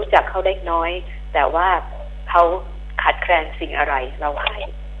เราจะรู้จักเขาเล็กน้อยแต่ว่าเขาขาดแคลนสิ่งอะไรเราให้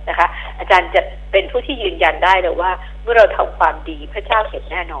นะคะอาจารย์จะเป็นผู้ที่ยืนยันได้เลยว่าเมื่อเราทำความดีพระเจ้าเห็น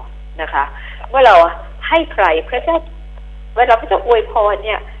แน่นอนนะคะเมื่อเราให้ใครพระเจ้าเวลาพระเจ้าอวยพรเ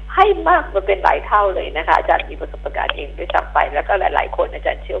นี่ยให้มากมันเป็นหลายเท่าเลยนะคะอาจารย์มีประสบการณ์เองด้วยซ้ำไปแล้วก็หลายๆคนอาจ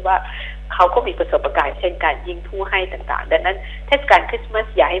ารย์เชื่อว่าเขาก็มีประสบการณ์เช่นกันยิ่งผู้ให้ต่างๆดังนั้นเทศกาลคริสต์มาส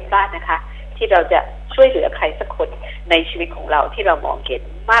อย่าให้พลาดนะคะที่เราจะช่วยเหลือใครสักคนในชีวิตของเราที่เรามองเห็น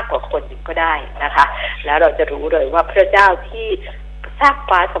มากกว่าคนหนึ่งก็ได้นะคะแล้วเราจะรู้เลยว่าพระเจ้าที่สร้าง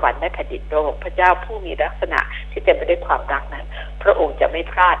ฟ้าสวรรค์และแผ่นดินโลกพระเจ้าผู้มีลักษณะที่เต็มไปด้วยความรักนั้นพระองค์จะไม่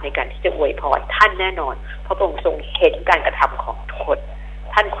พลาดในการที่จะอวยพรท่านแน่นอนเพราะพระองค์ทรงเห็นการกระทำของทุกคน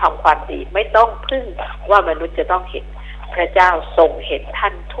ท่านความดีไม่ต้องพึ่งว่ามนุษย์จะต้องเห็นพระเจ้าทรงเห็นท่า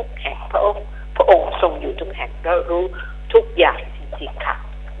นทุกแห่งพระองค์ทรงอยู่ทุกแห่งและรู้ทุกอย่างจริงๆค่ะ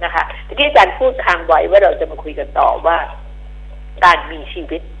นะคะที่อาจารย์พูดค้างไว้ว่าเราจะมาคุยกันต่อว่าการมีชี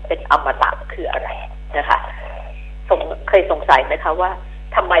วิตเป็นอมตะคืออะไรนะคะเคยสงสัยไหมคะว่า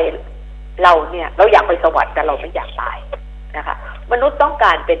ทำไมเราอยากไปสวรรค์แต่เราไม่อยากตายนะคะมนุษย์ต้องก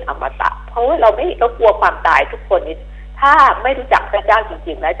ารเป็นอมตะเพราะว่าเรากลัวความตายทุกคนนี่ถ้าไม่รู้จักพระเจ้าจ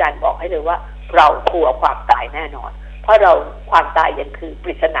ริงๆแล้วอาจารย์บอกให้เลยว่าเรากลัวความตายแน่นอนเพราะความตายยังคือป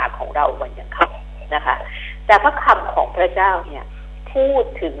ริศนาของเราวันยังค่ำนะคะแต่พระคำของพระเจ้าเนี่ยพูด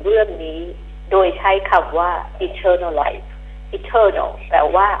ถึงเรื่องนี้โดยใช้คำว่า eternal life eternal แปล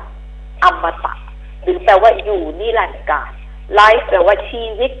ว่าอมตะหรือแปลว่าอยู่นิรันดร์กาล life แปลว่าชี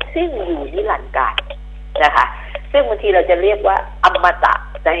วิตซึ่งอยู่นิรันดร์กาลนะคะซึ่งบางทีเราจะเรียกว่าอมตะ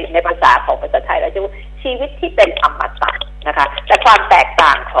ในภาษาของภาษาไทยเราจะว่าชีวิตที่เป็นอมตะนะคะแต่ความแตกต่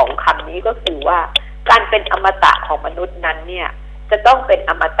างของคำนี้ก็คือว่าการเป็นอมตะของมนุษย์นั้นเนี่ยจะต้องเป็น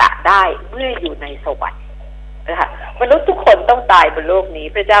อมตะได้เมื่ออยู่ในสวรรค์นะคะมนุษย์ทุกคนต้องตายบนโลกนี้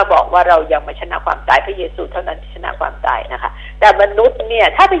พระเจ้าบอกว่าเรายังไม่ชนะความตายพระเยซูเท่านั้นที่ชนะความตายนะคะแต่มนุษย์เนี่ย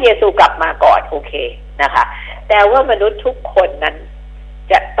ถ้าพระเยซูกลับมาก่อนโอเคนะคะแต่ว่ามนุษย์ทุกคนนั้น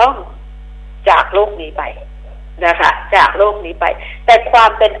จะต้องจากโลกนี้ไปนะคะจากโลกนี้ไปแต่ควา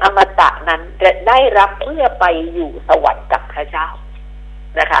มเป็นอมตะนั้นจะได้รับเมื่อไปอยู่สวรรค์กับพระเจ้า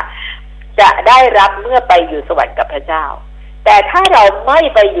นะคะจะได้รับเมื่อไปอยู่สวรรค์กับพระเจ้าแต่ถ้าเราไม่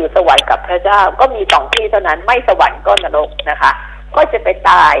ไปอยู่สวรรค์กับพระเจ้าก็มีสองที่เท่านั้นไม่สวรรค์ก็นรกนะคะก็จะไป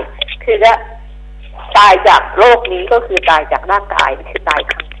ตายคือจะตายจากโลกนี้ก็คือตายจากร่างกายคือตาย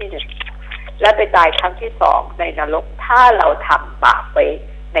ครั้งที่หนึ่งและไปตายครั้งที่สองในนรกถ้าเราทำบาปไว้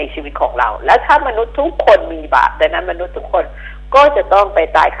ในชีวิตของเราแล้วถ้ามนุษย์ทุกคนมีบาปดังนั้นมนุษย์ทุกคนก็จะต้องไป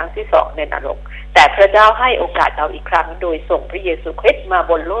ตายครั้งที่สองในนรกแต่พระเจ้าให้โอกาสเราอีกครั้งโดยส่งพระเยซูคริสต์มา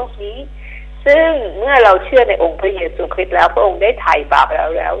บนโลกนี้ซึ่งเมื่อเราเชื่อในองค์พระเยซูคริสต์แล้วพระองค์ได้ไถ่บาปแ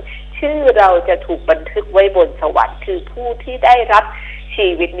ล้วชื่อเราจะถูกบันทึกไว้บนสวรรค์คือผู้ที่ได้รับชี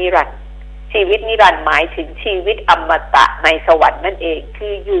วิตนิรันดร์ชีวิตนิรันดร์หมายถึงชีวิตอมตะในสวรรค์นั่นเองคื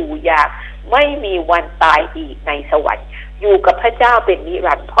ออยู่อย่างไม่มีวันตายอีกในสวรรค์อยู่กับพระเจ้าเป็นนิ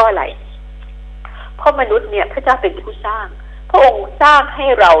รันดร์เพราะอะไรเพราะมนุษย์เนี่ยพระเจ้าเป็นผู้สร้างพระองค์สร้างให้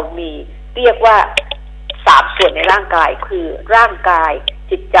เรามีเรียกว่า3ส่วนในร่างกายคือร่างกาย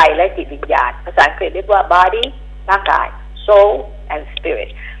จิตใจและจิตวิญญาณภาษาอังกฤษเรียกว่า body ร่างกาย soul soul and spirit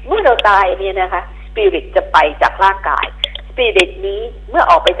เมื่อเราตายเนี่ยนะคะ spirit จะไปจากร่างกาย spirit นี้เมื่อ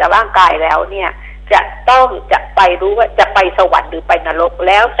ออกไปจากร่างกายแล้วเนี่ยจะไปรู้ว่าจะไปสวรรค์หรือไปนรกแ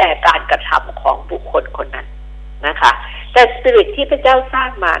ล้วแต่การกระทำของบุคคลคนนั้นนะคะแต่สปิริตที่พระเจ้าสร้าง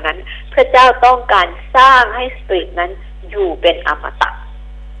มานั้นพระเจ้าต้องการสร้างให้สปิริตนั้นอยู่เป็นอมตะ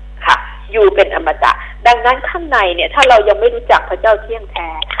ค่ะอยู่เป็นอมตะดังนั้นข้างในเนี่ยถ้าเรายังไม่รู้จักพระเจ้าเที่ยงแท้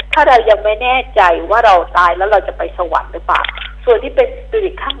ถ้าเรายังไม่แน่ใจว่าเราตายแล้วเราจะไปสวรรค์หรือเปล่าส่วนที่เป็นสปิริ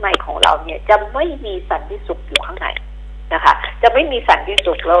ตข้างในของเราเนี่ยจะไม่มีสันติสุขอยู่ข้างในนะคะจะไม่มีสันติ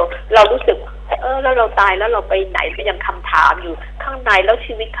สุขเรารู้สึกแล้วเราตายแล้วเราไปไหนก็ยังคำถามอยู่ข้างในแล้ว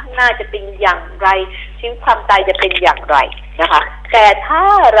ชีวิตข้างหน้าจะเป็นอย่างไรชีวิตความตายจะเป็นอย่างไรนะคะแต่ถ้า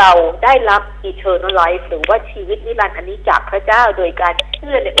เราได้รับ eternal life หรือว่าชีวิตนิรันดร์อันนี้จากพระเจ้าโดยการเ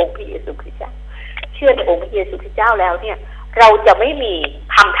ชื่อในองค์พระเยซูคริสต์เจ้าเชื่อในองค์พระเยซูคริสต์เจ้าแล้วเนี่ยเราจะไม่มี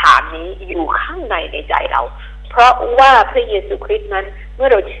คำถามนี้อยู่ข้างในใจเราเพราะว่าพระเยซูคริสต์นั้นเมื่อ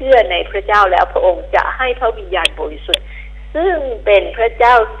เราเชื่อในพระเจ้าแล้วพระองค์จะให้พระวิญญาณบริสุทธิ์ซึ่งเป็นพระเจ้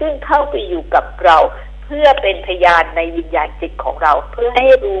าซึ่งเข้าไปอยู่กับเราเพื่อเป็นพยานในวิญญาณจิตของเราเพื่อให้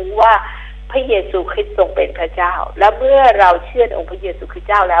รู้ว่าพระเยซูคริสต์ทรงเป็นพระเจ้าและเมื่อเราเชื่อในองค์พระเยซูคริสต์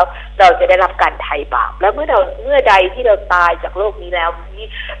เจ้าแล้วเราจะได้รับการไถ่บาปและเมื่อใดที่เราตายจากโลกนี้แล้วนี้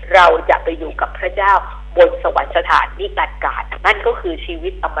เราจะไปอยู่กับพระเจ้าบนสวรรคสถานนิรันดร์กาลนั่นก็คือชีวิ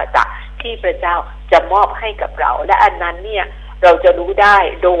ตอมตะที่พระเจ้าจะมอบให้กับเราและอันนั้นเนี่ยเราจะรู้ได้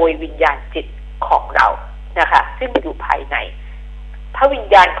โดยวิญญาณจิตของเรานะคะซึ่งอยู่ภายในพระวิญ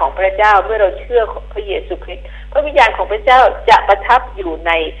ญาณของพระเจ้าเมื่อเราเชื่อพระเยซูคริสต์พระวิญญาณของพระเจ้าจะประทับอยู่ใ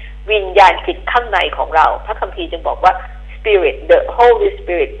นวิญญาณจิตข้างในของเราพระคัมภีร์จึงบอกว่า Spirit the Holy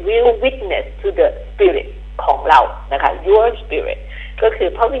Spirit will witness to the Spirit ของเรานะคะ your Spirit ก็คือ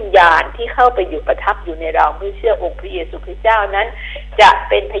พระวิญญาณที่เข้าไปอยู่ประทับอยู่ในเราเมื่อเชื่อองค์พระเยซูคริสต์เจ้านั้นจะ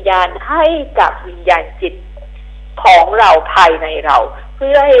เป็นพยานให้กับวิญญาณจิตของเราภายในเราเ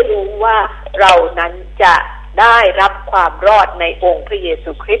พื่อให้รู้ว่าเรานั้นจะได้รับความรอดในองค์พระเย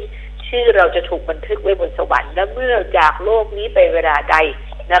ซูคริสต์ชื่อเราจะถูกบันทึกไว้บนสวรรค์และเมื่อจากโลกนี้ไปเวลาใด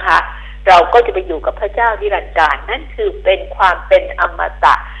นะคะเราก็จะไปอยู่กับพระเจ้านิรันดร์กาลนั่นคือเป็นความเป็นอมต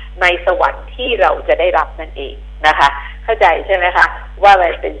ะในสวรรค์ที่เราจะได้รับนั่นเองนะคะเข้าใจใช่ไหมคะว่ามั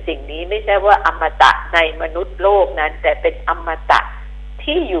นเป็นสิ่งนี้ไม่ใช่ว่าอมตะในมนุษย์โลกนั้นแต่เป็นอมตะ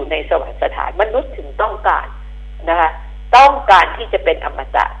ที่อยู่ในสวรรคสถานมนุษย์ถึงต้องการนะคะต้องการที่จะเป็นอม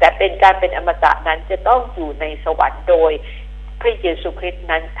ตะแต่เป็นการเป็นอมตะนั้นจะต้องอยู่ในสวรรค์โดยพระเยซูคริสต์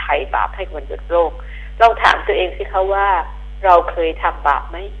นั้นไถ่บาปให้มนุษย์โลกลองถามตัวเองสิคะว่าเราเคยทำบาป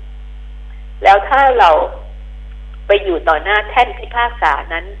ไหมแล้วถ้าเราไปอยู่ต่อหน้าแท่นพิพากษา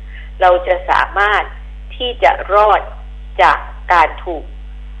นั้นเราจะสามารถที่จะรอดจากการถูก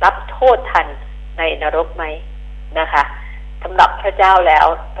รับโทษทันในนรกไหมนะคะสำหรับพระเจ้าแล้ว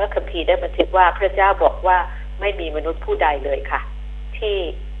พระคัมภีร์ได้บันทึกว่าพระเจ้าบอกว่าไม่มีมนุษย์ผู้ใดเลยค่ะที่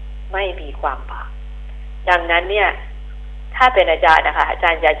ไม่มีความบาปดังนั้นเนี่ยถ้าเป็นอาจารย์นะคะอาจา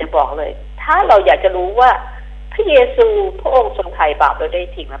รย์อยากจะบอกเลยถ้าเราอยากจะรู้ว่าพระเยซูพระองค์ทรงไถ่บาปเราได้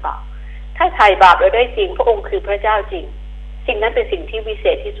จริงหรือเปล่าถ้าไถ่บาปเราได้จริงพระองค์คือพระเจ้าจริงสิ่งนั้นเป็นสิ่งที่วิเศ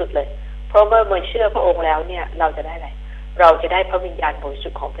ษที่สุดเลยเพราะเมื่อเชื่อพระองค์แล้วเนี่ยเราจะได้อะไรเราจะได้พระวิญญาณบริสุ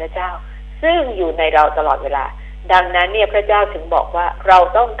ทธิ์ของพระเจ้าซึ่งอยู่ในเราตลอดเวลาดังนั้นเนี่ยพระเจ้าถึงบอกว่าเรา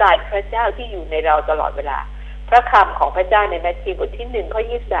ต้องการพระเจ้าที่อยู่ในเราตลอดเวลาพระคำของพระเจ้าในมัทธิวบทที่1ข้อ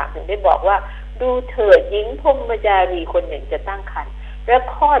23ถึงได้บอกว่าดูเถิดหญิงพรหมจารีคนหนึ่งจะตั้งครรภ์และ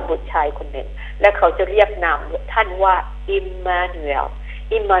คลอดบุตรชายคนหนึ่งและเขาจะเรียกนามท่านว่าอิมมานูเอ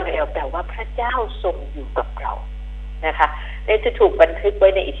ลแปลว่าพระเจ้าทรงอยู่กับเรานะคะและจะถูกบันทึกไว้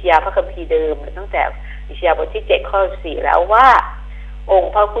ในอิสยาห์พระคัมภีร์เดิมตั้งแต่อิสยาห์บทที่7ข้อ4แล้วว่าอง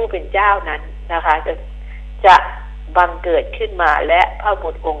ค์พระผู้เป็นเจ้านั้นนะคะจะบังเกิดขึ้นมาและพระบุ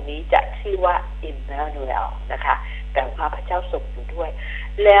ตรองค์นี้จะชื่อว่าอิมมานูเอลนะคะแปลว่าพระเจ้าทรงอยู่ด้วย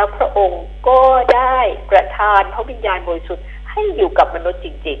แล้วพระองค์ก็ได้ประทานพระวิญญาณบริสุทธิ์ให้อยู่กับมนุษย์จ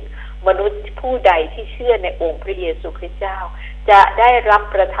ริงๆมนุษย์ผู้ใดที่เชื่อในองค์พระเยซูคริสต์เจ้าจะได้รับ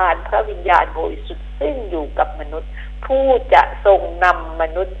ประทานพระวิญญาณบริสุทธิ์ซึ่งอยู่กับมนุษย์ผู้จะทรงนำม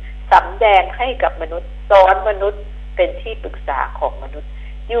นุษย์สำแดงให้กับมนุษย์สอนมนุษย์เป็นที่ปรึกษาของมนุษย์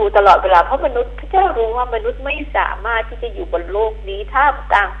อยู่ตลอดเวลาเพราะมนุษย์พระเจ้ารู้ว่ามนุษย์ไม่สามารถที่จะอยู่บนโลกนี้ท่าม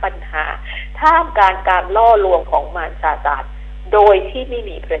กลางปัญหาท่ามกลางการล่อลวงของมารซาตานโดยที่ไม่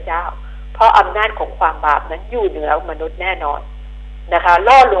มีพระเจ้าเพราะอำนาจของความบาปนั้นอยู่เหนือมนุษย์แน่นอนนะคะ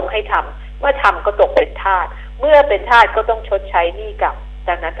ล่อลวงให้ทำเมื่อทำก็ตกเป็นทาสเมื่อเป็นทาสก็ต้องชดใช้หนี้กรรม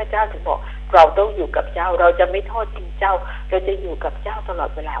ดังนั้นพระเจ้าถึงบอกเราต้องอยู่กับเจ้าเราจะไม่ทอดทิ้งเจ้าเราจะอยู่กับเจ้าตลอด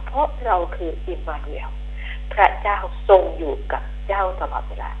เวลาเพราะเราคืออิมมานูเอลพระเจ้าทรงอยู่กับเจ้าตลอด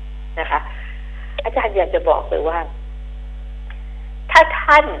เวลานะคะอาจารย์อยากจะบอกเลยว่าถ้า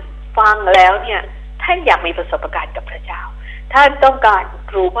ท่านฟังแล้วเนี่ย ท่านอยากมีประสบการณ์กับพระเจ้าท่านต้องการ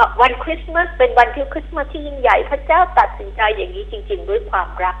รู้ว่าวันคริสต์มาสเป็นวันที่คริสต์มาสที่ยิ่งใหญ่พระเจ้าตัดสินใจอย่างนี้จริงๆด้วยความ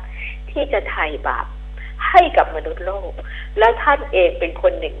รักที่จะไถ่บาปให้กับมนุษย์โลกและท่านเองเป็นค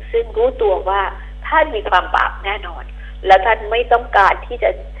นหนึ่งซึ่งรู้ตัวว่าท่านมีความบาปแน่นอนและท่านไม่ต้องการที่จะ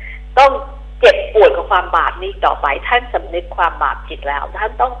ต้องเจ็บปวดกับความบาปนี้ต่อไปท่านสำนึกความบาปผิดแล้วท่า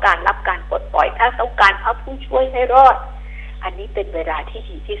นต้องการรับการปลดปล่อยท่านต้องการพระผู้ช่วยให้รอดอันนี้เป็นเวลาที่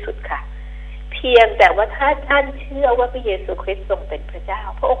ดีที่สุดค่ะเพียงแต่ว่าถ้าท่านเชื่อว่าพระเยซูคริสต์ทรงเป็นพระเจ้า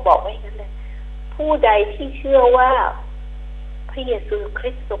พระองค์บอกไว้อย่างนั้นเลยผู้ใดที่เชื่อว่าพระเยซูคริ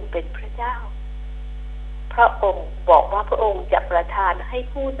สต์ทรงเป็นพระเจ้าพระองค์บอกว่าพระองค์จะประทานให้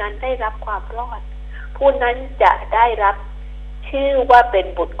ผู้นั้นได้รับความรอดผู้นั้นจะได้รับชื่อว่าเป็น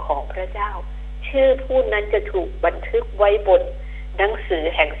บุตรของพระเจ้าชื่อผู้นั้นจะถูกบันทึกไว้บนหนังสือ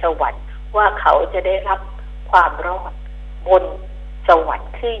แห่งสวรรค์ว่าเขาจะได้รับความรอดบนสวรรค์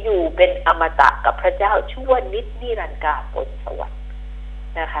คืออยู่เป็นอมตะกับพระเจ้าชั่วนิรันดร์กาลบนสวรรค์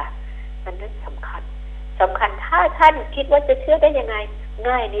นะคะนั้นสำคัญถ้าท่านคิดว่าจะเชื่อได้ยังไง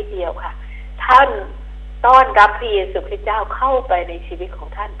ง่ายนิดเดียวค่ะท่านต้อนรับพระเยซูคริสต์เจ้าเข้าไปในชีวิตของ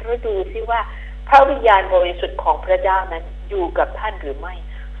ท่านแล้วดูซิว่าพระวิญญาณบริสุทธิ์ของพระเจ้านั้นอยู่กับท่านหรือไม่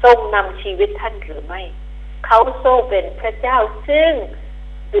ทรงนำชีวิตท่านหรือไม่เขาทรงเป็นพระเจ้าซึ่ง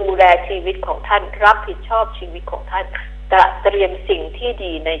ดูแลชีวิตของท่านรับผิดชอบชีวิตของท่านเตรียมสิ่งที่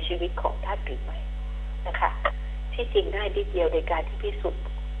ดีในชีวิตของท่านหรือไม่นะคะที่จริงง่ายนิดเดียวในการที่พิสูจน์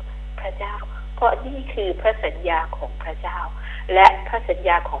พระเจ้าเพราะนี่คือพระสัญญาของพระเจ้าและพระสัญญ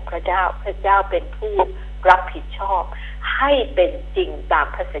าของพระเจ้าเป็นผู้รับผิดชอบให้เป็นจริงตาม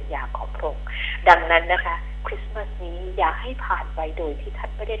พระสัญญาของพระองค์ดังนั้นนะคะคริสต์มาสนี้อย่าให้ผ่านไปโดยที่ท่าน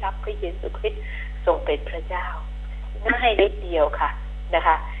ไม่ได้รับพระเยซูคริสต์ทรงเป็นพระเจ้าง่ายนิดเดียวค่ะนะค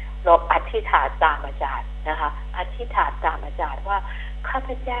ะเราอธิษฐานตามอาจารย์นะคะอธิษฐานตามอาจารย์ว่าข้าพ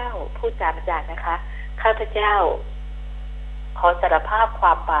เจ้าพูดตามอาจารย์นะคะข้าพเจ้าขอสารภาพคว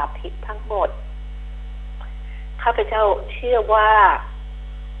ามบาปผิดทั้งหมดข้าพเจ้าเชื่อว่า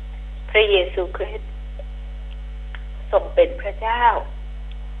พระเยซูคริสต์ทรงเป็นพระเจ้า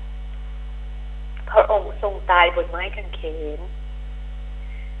พระองค์ทรงตายบนไม้กางเขน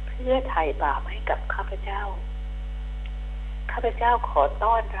เพื่อไถ่บาปให้กับข้าพเจ้าข้าพเจ้าขอ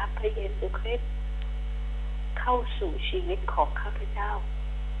ต้อนรับพระเยซูคริสต์เข้าสู่ชีวิตของข้าพเจ้า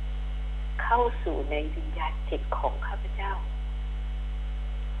เข้าสู่ในวิญญาณจิตของข้าพเจ้า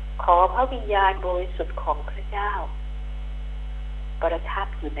ขอพระวิญญาณบริสุทธิ์ของพระเจ้าประทับ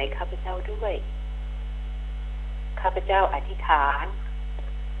อยู่ในข้าพเจ้าด้วยข้าพเจ้าอธิษฐาน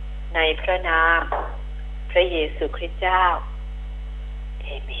ในพระนามพระเยซูคริสต์เจ้าเอ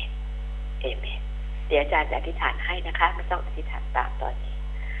เมนเอเมนเดี๋ยวอาจารย์จะอธิษฐานให้นะคะไม่ต้องอธิษฐานตามตอนนี้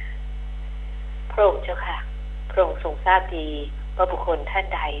พระองค์เจ้าค่ะพระองค์ทรงทราบดีว่าบุคคลท่าน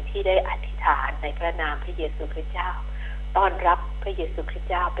ใดที่ได้อธิษฐานในพระนามพระเยซูคริสต์เจ้าต้อนรับพระเยซูคริสต์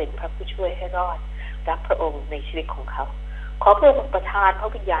เจ้าเป็นพระผู้ช่วยให้รอดรับพระองค์ในชีวิตของเขาขอพระองค์ประทานพระ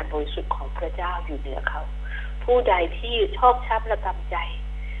วิญญาณบริสุทธิ์ของพระเจ้าอยู่เหนือเขาผู้ใดที่ชอบช้ำระกำใจ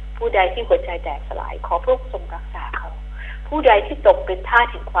ผู้ใดที่หัวใจแตกสลายขอพระองค์ทรงรักษาเขาผู้ใดที่ตกเป็นทาส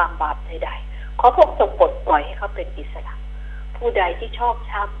แห่งความบาปใดๆขอพระองค์ทรงปลดปล่อยให้เขาเป็นอิสระผู้ใดที่ชอบ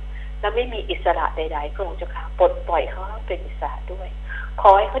ช้ำและไม่มีอิสระใดๆพระองค์เจ้าค่ะปลดปล่อยเขาให้เป็นอิสระด้วยข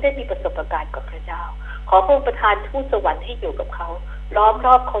อให้เขาได้มีประสบการณ์กับพระเจ้าขอพระองค์ประทานทูตสวรรค์ให้อยู่กับเขาล้อมร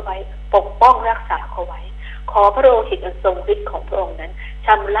อบเขาไว้ปกป้องรักษาเขาไว้ขอพระโลหิตอันทรงฤทธิ์ของพระองค์นั้นช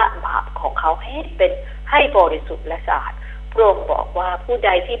ำระบาปของเขาให้บริสุทธิ์และสะอาดพระองค์บอกว่าผู้ใด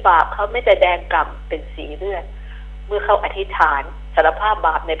ที่บาปเขาไม่แต่แดงกล่ำเป็นสีเลือดเมื่อเขาอธิษฐานสารภาพบ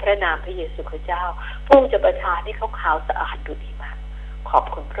าปในพระนามพระเยซูคริสต์เจ้าพระองค์จะประทานให้เขาขาวสะอาดดุจหิมะขอบ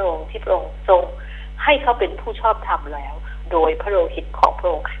คุณพระองค์ที่พระองค์ทรงให้เขาเป็นผู้ชอบธรรมแล้วโดยพระโลหิตของพระ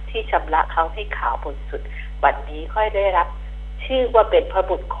องค์ที่ชำระเขาให้ขาวบริสุทธิ์บัดนี้ค่อยได้รับชื่อว่าเป็นพระ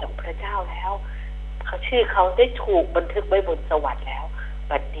บุตรของพระเจ้าแล้วเขาชื่อเขาได้ถูกบันทึกไว้บนสวรรค์แล้ว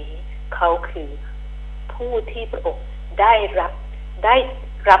บัดนี้เขาคือผู้ที่พระองค์ได้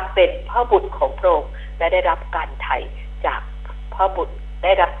รับเป็นพระบุตรของพระองค์และได้รับการไถ่จากพระบุตรไ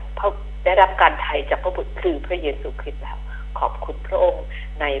ด้รับการไถ่จากพระบุตรคือพระเยซูคริสต์แล้วขอบคุณพระองค์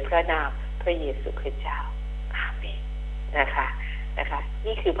ในพระนามพระเยซูคริสต์เจ้าอาเมนนะคะ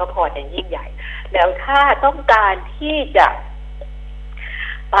นี่คือพระพรอย่างยิ่งใหญ่แล้วถ้าต้องการที่จะ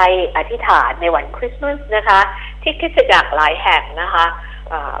ไปอธิษฐานในวันคริสต์มาสนะคะที่คริสตจักรหลายแห่งนะคะ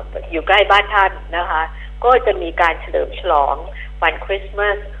อยู่ใกล้บ้านท่านนะคะก็จะมีการเฉลิมฉลองวันคริสต์มา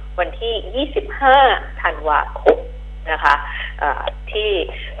สวันที่25ธันวาคมนะคะที่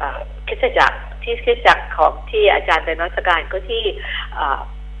คริสตจักรของที่อาจารย์เป็นนักการก็ที่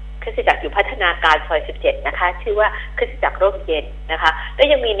คริสตจักรอยู่พัฒนาการซอย17นะคะชื่อว่าคริสตจักรร่มเย็นนะคะและ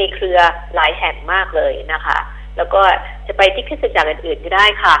ยังมีในเครือหลายแห่งมากเลยนะคะแล้วก็จะไปที่คริสตจักรอื่นๆก็ได้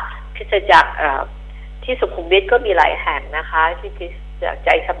ค่ะคริสตจักรที่สุขุมวิทก็มีหลายแห่งนะคะที่คริสตจักรใจ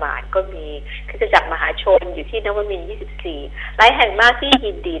สมานก็มีคริสตจักรมหาชนอยู่ที่นวมินทร์24หลายแห่งมากที่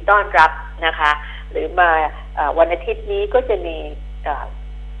ยินดีต้อนรับนะคะหรือมาวันอาทิตย์นี้ก็จะมี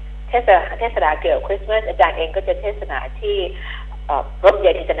เทศนาเกี่ยวกับคริสต์มาสอาจารย์เองก็จะเทศนาที่ร่มเ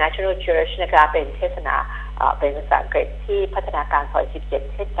ย็น International Church นะคะเป็นเทศนาเป็นภาษาอังกฤษที่พัฒนาการซอย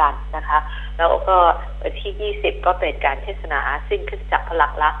17เช่นกันนะคะแล้วก็วันที่20ก็เป็นการเทศนาซึ่งคริสตจักรพลั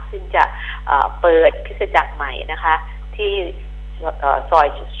งรักซึ่งจะเปิดคริสตจักรใหม่นะคะที่ซอย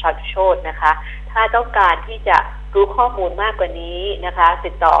ชัดโชตนะคะถ้าต้องการที่จะรู้ข้อมูลมากกว่านี้นะคะ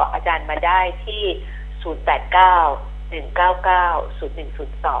ติดต่ออาจารย์มาได้ที่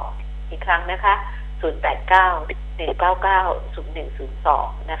089-199-0102อีกครั้งนะคะ089-199-0102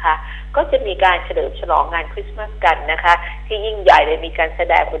นะคะก็จะมีการเฉลิมฉลองงานคริสต์มาสกันนะคะที่ยิ่งใหญ่เลยมีการแส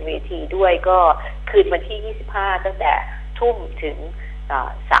ดงบนเวทีด้วยก็คืนวันที่25ตั้งแต่ทุ่มถึง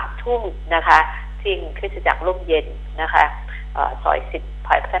3 ทุ่มนะคะที่คริสตจักรร่มเย็นนะคะซอย10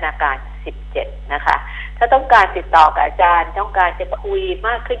พัฒนาการ17นะคะถ้าต้องการติดต่อกับอาจารย์ต้องการจะคุยม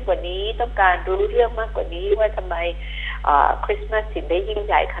ากขึ้นกว่านี้ต้องการรู้เรื่องมากกว่านี้ว่าทำไมคริสต์มาสถึงได้ยิ่งใ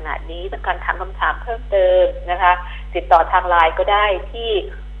หญ่ขนาดนี้ต้องการถามคำถามเพิ่มเติมนะคะติดต่อทางไลน์ก็ได้ที่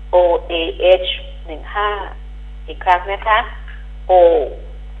OAH 15อีกครั้งนะคะ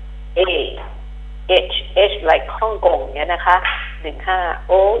OAH like ฮ่องกงเนี่ยนะคะ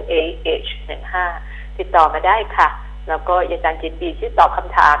15 OAH 15ติดต่อมาได้ค่ะแล้วก็อาจารย์ยินดีที่ตอบค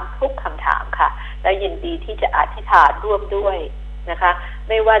ำถามทุกคำถามค่ะและยินดีที่จะอธิษฐานร่วมด้วยนะคะ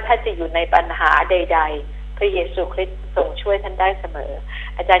ไม่ว่าท่านจะอยู่ในปัญหาใดๆพระเยซูคริสต์ทรงช่วยท่านได้เสมอ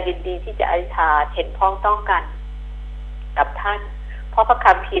อาจารย์ยินดีที่จะอธิษฐานเห็นพ้องต้องกันกับท่านเพราะพระ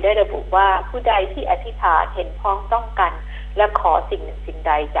คัมภีร์ได้ระบุว่าผู้ใดที่อธิษฐานเห็นพ้องต้องกันและขอสิ่งหนึ่งสิ่งใ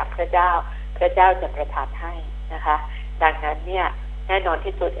ดจากพระเจ้าพระเจ้าจะประทานให้นะคะดังนั้นเนี่ยแน่นอน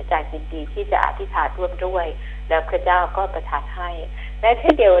ที่สุดอาจารย์ยินดีที่จะอธิษฐานร่วมด้วยแล้วพระเจ้าก็ประทานให้และเ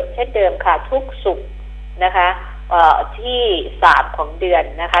ช่นเดิมค่ะทุกศุกร์นะคะที่3ของเดือน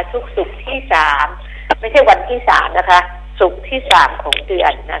นะคะทุกศุกร์ที่3ไม่ใช่วันที่3นะคะศุกร์ที่3ของเดือ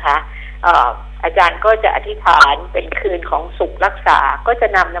นนะคะอาจารย์ก็จะอธิษฐานเป็นคืนของศุกร์รักษาก็จะ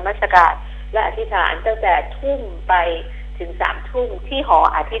นำนมัสการและอธิษฐานตั้งแต่ทุ่มไปถึง3 ทุ่มที่หอ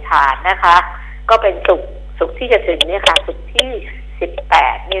อธิษฐานนะคะก็เป็นศุกร์ที่จะถึงเนี่ยค่ะศุกร์ที่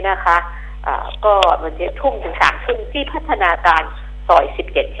18นี่นะคะก็มันจะทุ่มถึง3 ทุ่มที่พัฒนาการซอย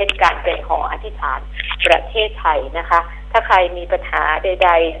17เช่นกันเป็นหออธิษฐานประเทศไทยนะคะถ้าใครมีปัญหาใด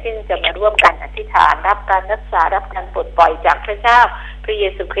ๆซึ่งจะมาร่วมกันอธิษฐานรับการรักษารับการปลดปล่อยจากพระเจ้าพระเย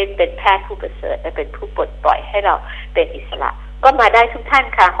ซูคริสต์เป็นแพทย์ผู้ประเสริฐและเป็นผู้ปลดปล่อยให้เราเป็นอิสระก็มาได้ทุกท่าน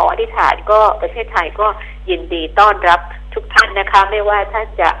ค่ะหออธิษฐานก็ประเทศไทยก็ยินดีต้อนรับทุกท่านนะคะไม่ว่าท่าน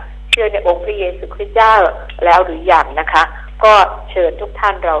จะเชื่อในองค์พระเยซูคริสต์เจ้าแล้วหรือยังนะคะก็เชิญทุกท่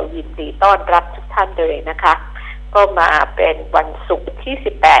านเรายินดีต้อนรับทุกท่านเลยนะคะก็มาเป็นวันศุกร์ที่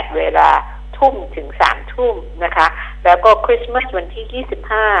18เวลาทุ่มถึง3 ทุ่มนะคะแล้วก็คริสต์มาสวันที่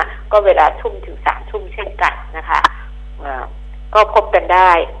25ก็เวลาทุ่มถึง3 ทุ่มเช่นกันนะคะก็พบกันไ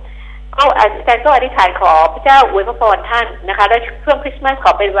ด้ก็อาจารย์ก็อธิษฐานขอพระเจ้าอวยพระพรท่านนะคะและช่วงคริสต์มาสข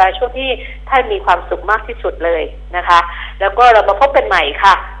อเป็นเวลาช่วงที่ท่านมีความสุขมากที่สุดเลยนะคะแล้วก็เรามาพบกันใหม่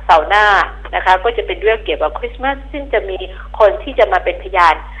ค่ะเสาร์หน้านะคะก็จะเป็นเรื่องเกี่ยวกับคริสต์มาสซึ่งจะมีคนที่จะมาเป็นพยา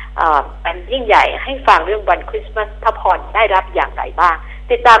นอันยิ่งใหญ่ให้ฟังเรื่องวันคริสต์มาสพระพรได้รับอย่างไรบ้าง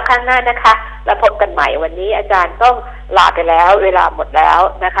ติดตามครั้งหน้านะคะแล้วพบกันใหม่วันนี้อาจารย์ต้องลาไปแล้วเวลาหมดแล้ว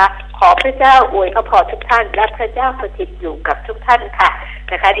นะคะขอพระเจ้าอวยพระพรทุกท่านและพระเจ้าสถิตอยู่กับทุกท่านค่ะ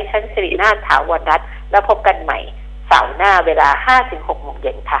นะคะดิฉันสิรินาถถาวรรัตน์แล้วพบกันใหม่เสาร์หน้าเวลา 5-6 โมงเ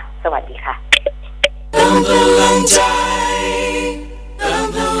ย็นค่ะสวัสดีค่ะเติมพลังใจเติม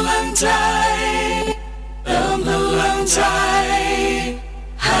พลังใจเติมพลังใจ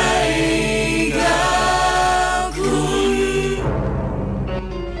ให้กับคุณ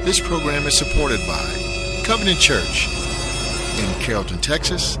This program is supported by Covenant Church in Carrollton,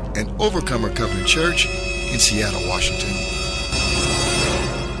 Texas, and Overcomer Covenant Church in Seattle, Washington.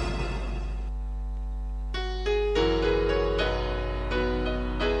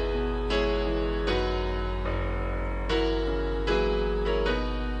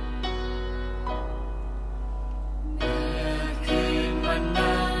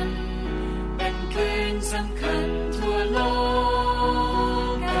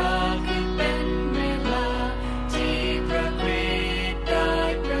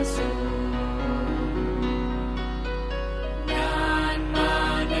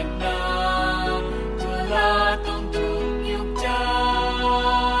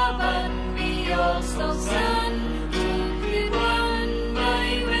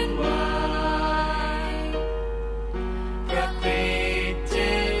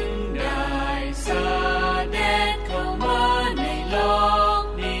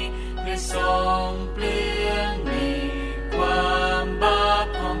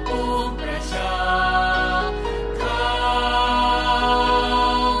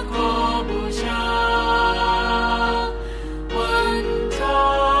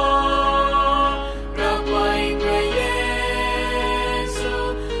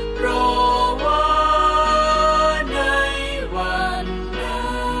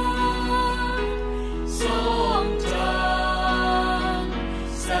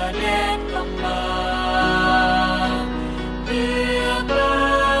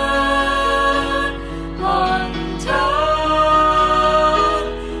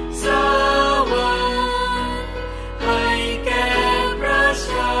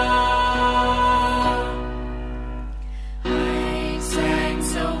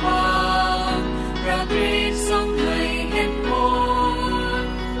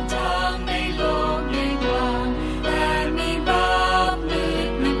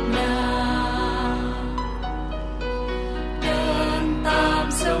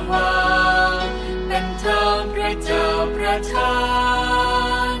 ประทา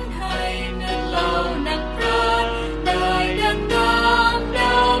นให้เหมือนเหล่านักปราชญ์ได้ดังดาวด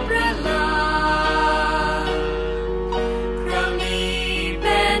าวประหลาดคราวนี้เ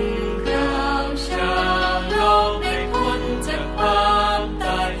ป็นคราวชาวโลกได้พ้นจากความต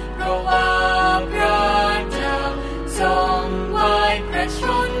ายเพราะว่าพระเจ้าทรงไว้พระช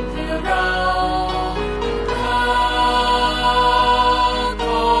นเพื่อเรา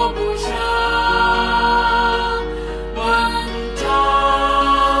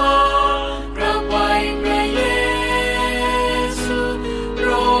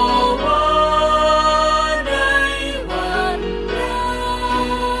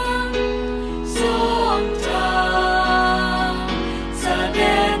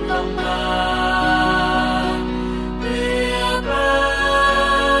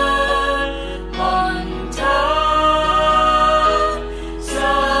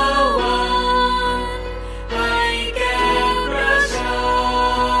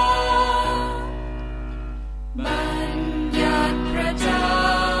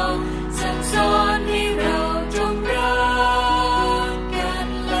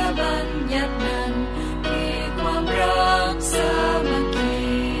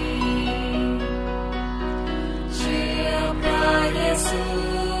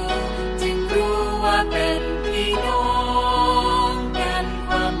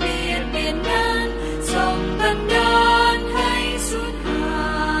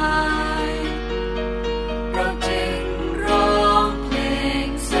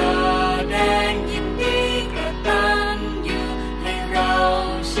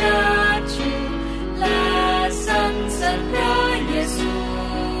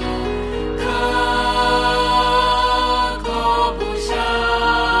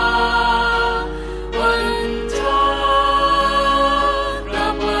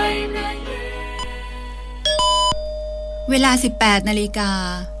เวลา 18 นาฬิกา